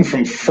you're coming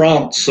from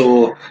France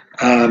or,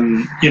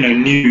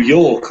 New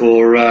York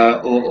or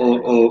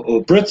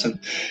Britain,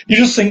 you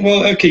just think,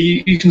 well, okay,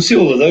 you can see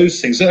all of those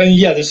things. And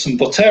yeah, there's some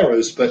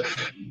Boteros, but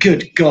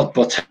good God,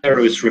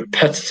 Botero is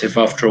repetitive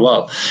after a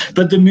while.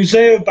 But the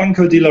Museo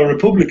Banco de la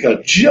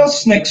República,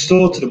 just next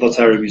door to the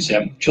Botero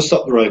Museum, just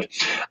up the road,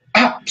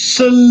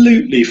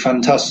 absolutely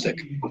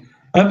fantastic.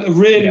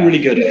 Really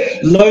good.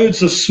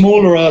 Loads of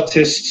smaller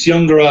artists,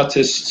 younger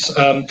artists,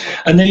 and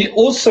they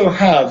also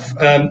have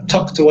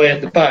tucked away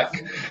at the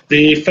back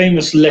the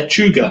famous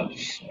lechuga,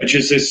 which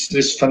is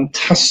this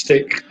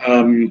fantastic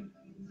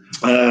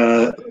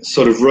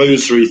sort of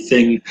rosary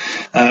thing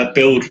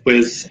built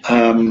with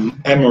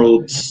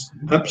emeralds.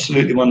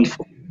 Absolutely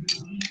wonderful.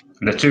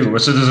 Lechuga.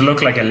 So does it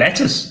look like a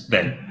lettuce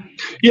then?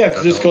 Yeah,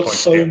 because it's got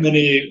so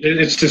many.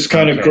 It's this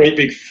kind of great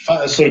big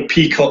sort of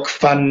peacock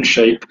fan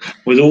shape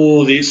with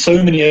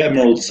so many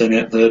emeralds in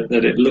it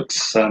that it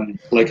looks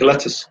like a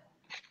lettuce.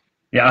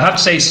 Yeah, I have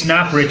to say,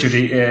 Snap Richard.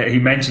 He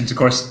mentions, of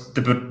course,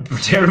 the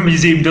Botero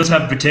Museum does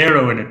have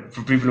Botero in it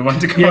for people who want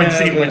to go and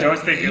see. Which I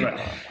was thinking about.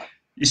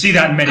 You see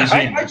that in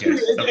Medellin, I guess.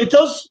 It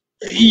does.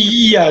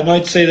 Yeah, and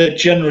I'd say they're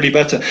generally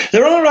better.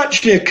 There are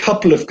actually a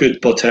couple of good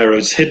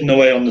Boteros hidden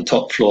away on the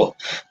top floor.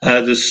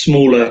 There's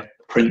smaller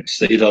prints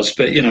that he does,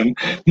 but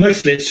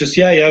mostly it's just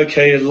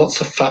okay, lots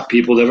of fat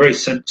people, they're very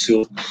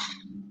sensual.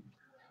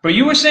 But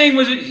you were saying,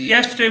 was it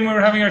yesterday when we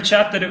were having our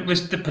chat, that it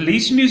was the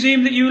police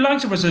museum that you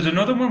liked, or was it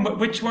another one?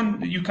 Which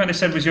one you kind of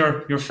said was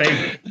your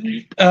favorite?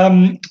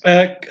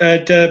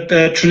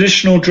 The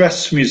traditional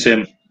dress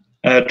museum,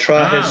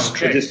 Trajes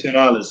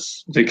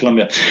Tradicionales de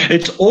Colombia.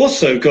 It's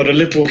also got a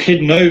little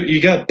hidden, you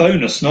get a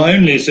bonus. Not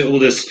only is it all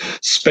this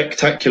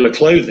spectacular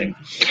clothing,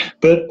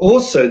 but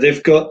also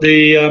they've got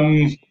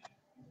the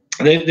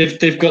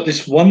They've got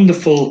this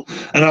wonderful,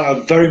 and I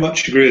very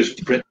much agree with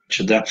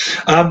Richard there.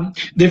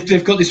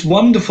 They've got this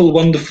wonderful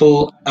room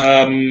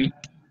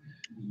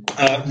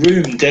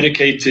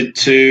dedicated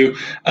to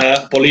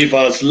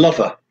Bolivar's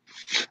lover,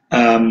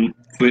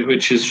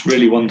 which is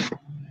really wonderful.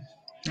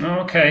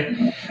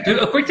 Okay,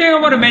 a quick thing I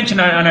want to mention,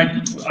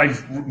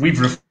 we've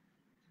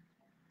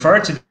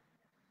referred to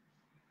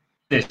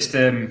this,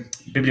 the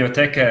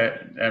Biblioteca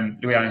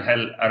Luis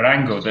Angel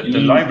Arango, the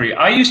library.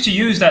 I used to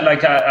use that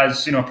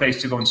as a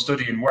place to go and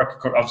study and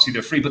work. Obviously,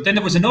 they're free. But then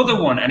there was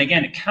another one, and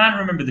again, I can't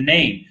remember the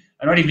name.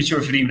 I'm not even sure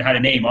if it even had a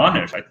name on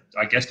it.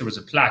 I guess there was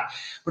a plaque,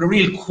 but a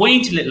real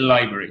quaint little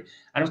library,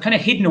 and it was kind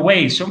of hidden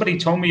away. Somebody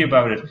told me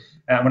about it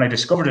when I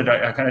discovered it.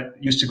 I kind of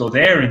used to go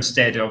there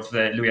instead of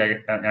the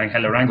Luis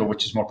Angel Arango,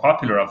 which is more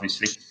popular,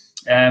 obviously.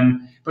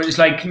 But it's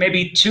like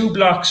maybe 2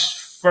 blocks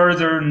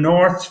further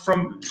north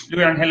from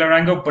Luis Angel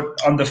Arango, but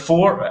on the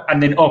 4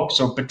 and then up.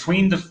 So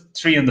between the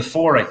 3 and the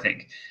 4, I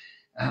think.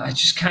 I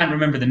just can't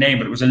remember the name,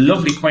 but it was a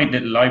lovely, quaint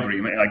little library.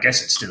 I mean, I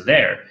guess it's still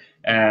there,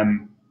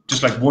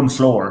 just like 1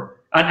 floor.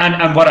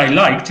 And what I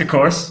liked, of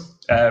course,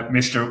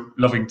 Mr.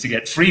 Loving to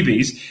get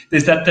freebies,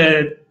 is that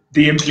the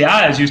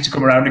empleadas used to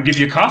come around and give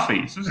you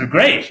coffee. So it was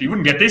great. You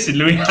wouldn't get this in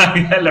Luis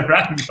Angel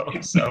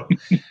Arango. So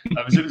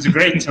it was a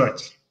great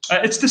touch.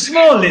 It's the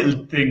small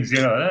little things,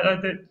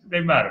 they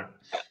matter.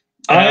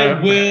 I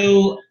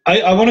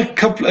want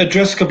to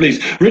address a couple of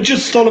these. Richard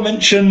Stoller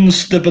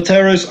mentions the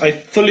Boteros. I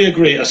fully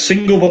agree. A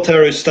single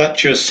Botero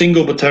statue, a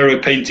single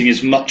Botero painting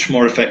is much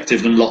more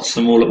effective than lots of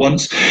them all at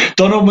once.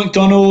 Donald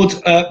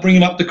McDonald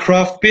bringing up the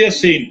craft beer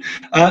scene.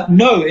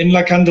 No, in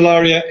La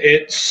Candelaria,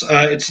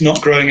 it's not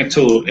growing at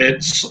all.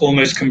 It's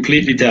almost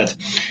completely dead.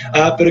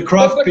 But a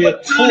craft beer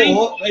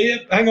tour,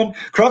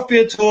 craft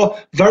beer tour,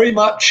 very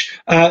much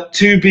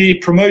to be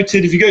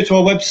promoted. If you go to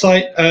our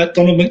website,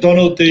 Donald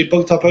McDonald, the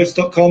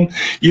BogotáPost.com,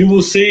 you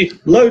will see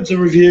loads of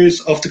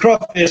reviews of the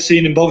craft beer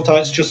scene in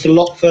Bogotá. It's just a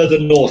lot further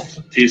north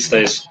these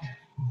days.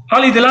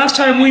 Holly, the last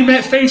time we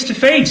met face to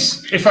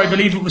face, if I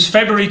believe it was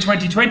February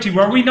 2020,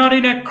 were we not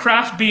in a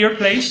craft beer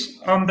place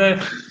on the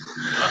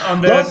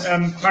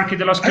Parque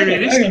de los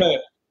Periodistas?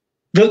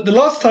 The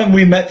last time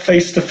we met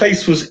face to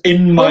face was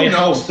in my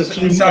house.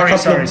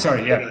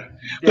 Sorry, yeah.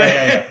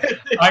 Yeah.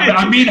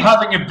 I mean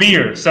having a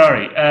beer.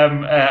 Sorry,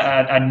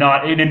 and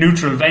not in a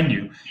neutral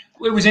venue.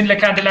 It was in La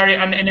Candelaria,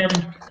 and in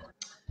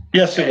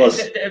yes, it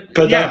was.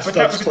 But that that's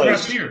was a closed.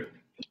 craft beer.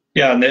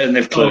 Yeah, and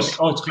they've closed.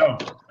 Oh, it's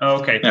closed. Oh,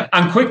 okay. Yeah.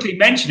 And quickly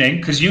mentioning,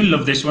 because you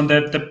love this one,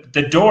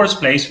 the doors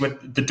place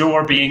with the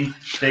door being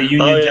the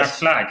Union Jack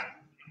flag.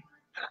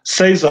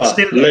 Cesar,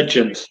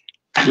 legend.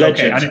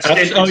 Okay, and it's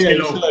still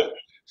open.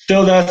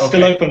 Still there,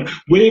 still open.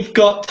 We've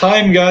got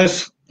time,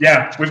 guys.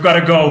 Yeah, we've got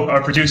to go.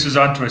 Our producer's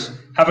onto us.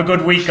 Have a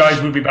good week,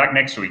 guys. We'll be back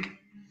next week.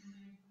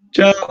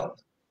 Ciao.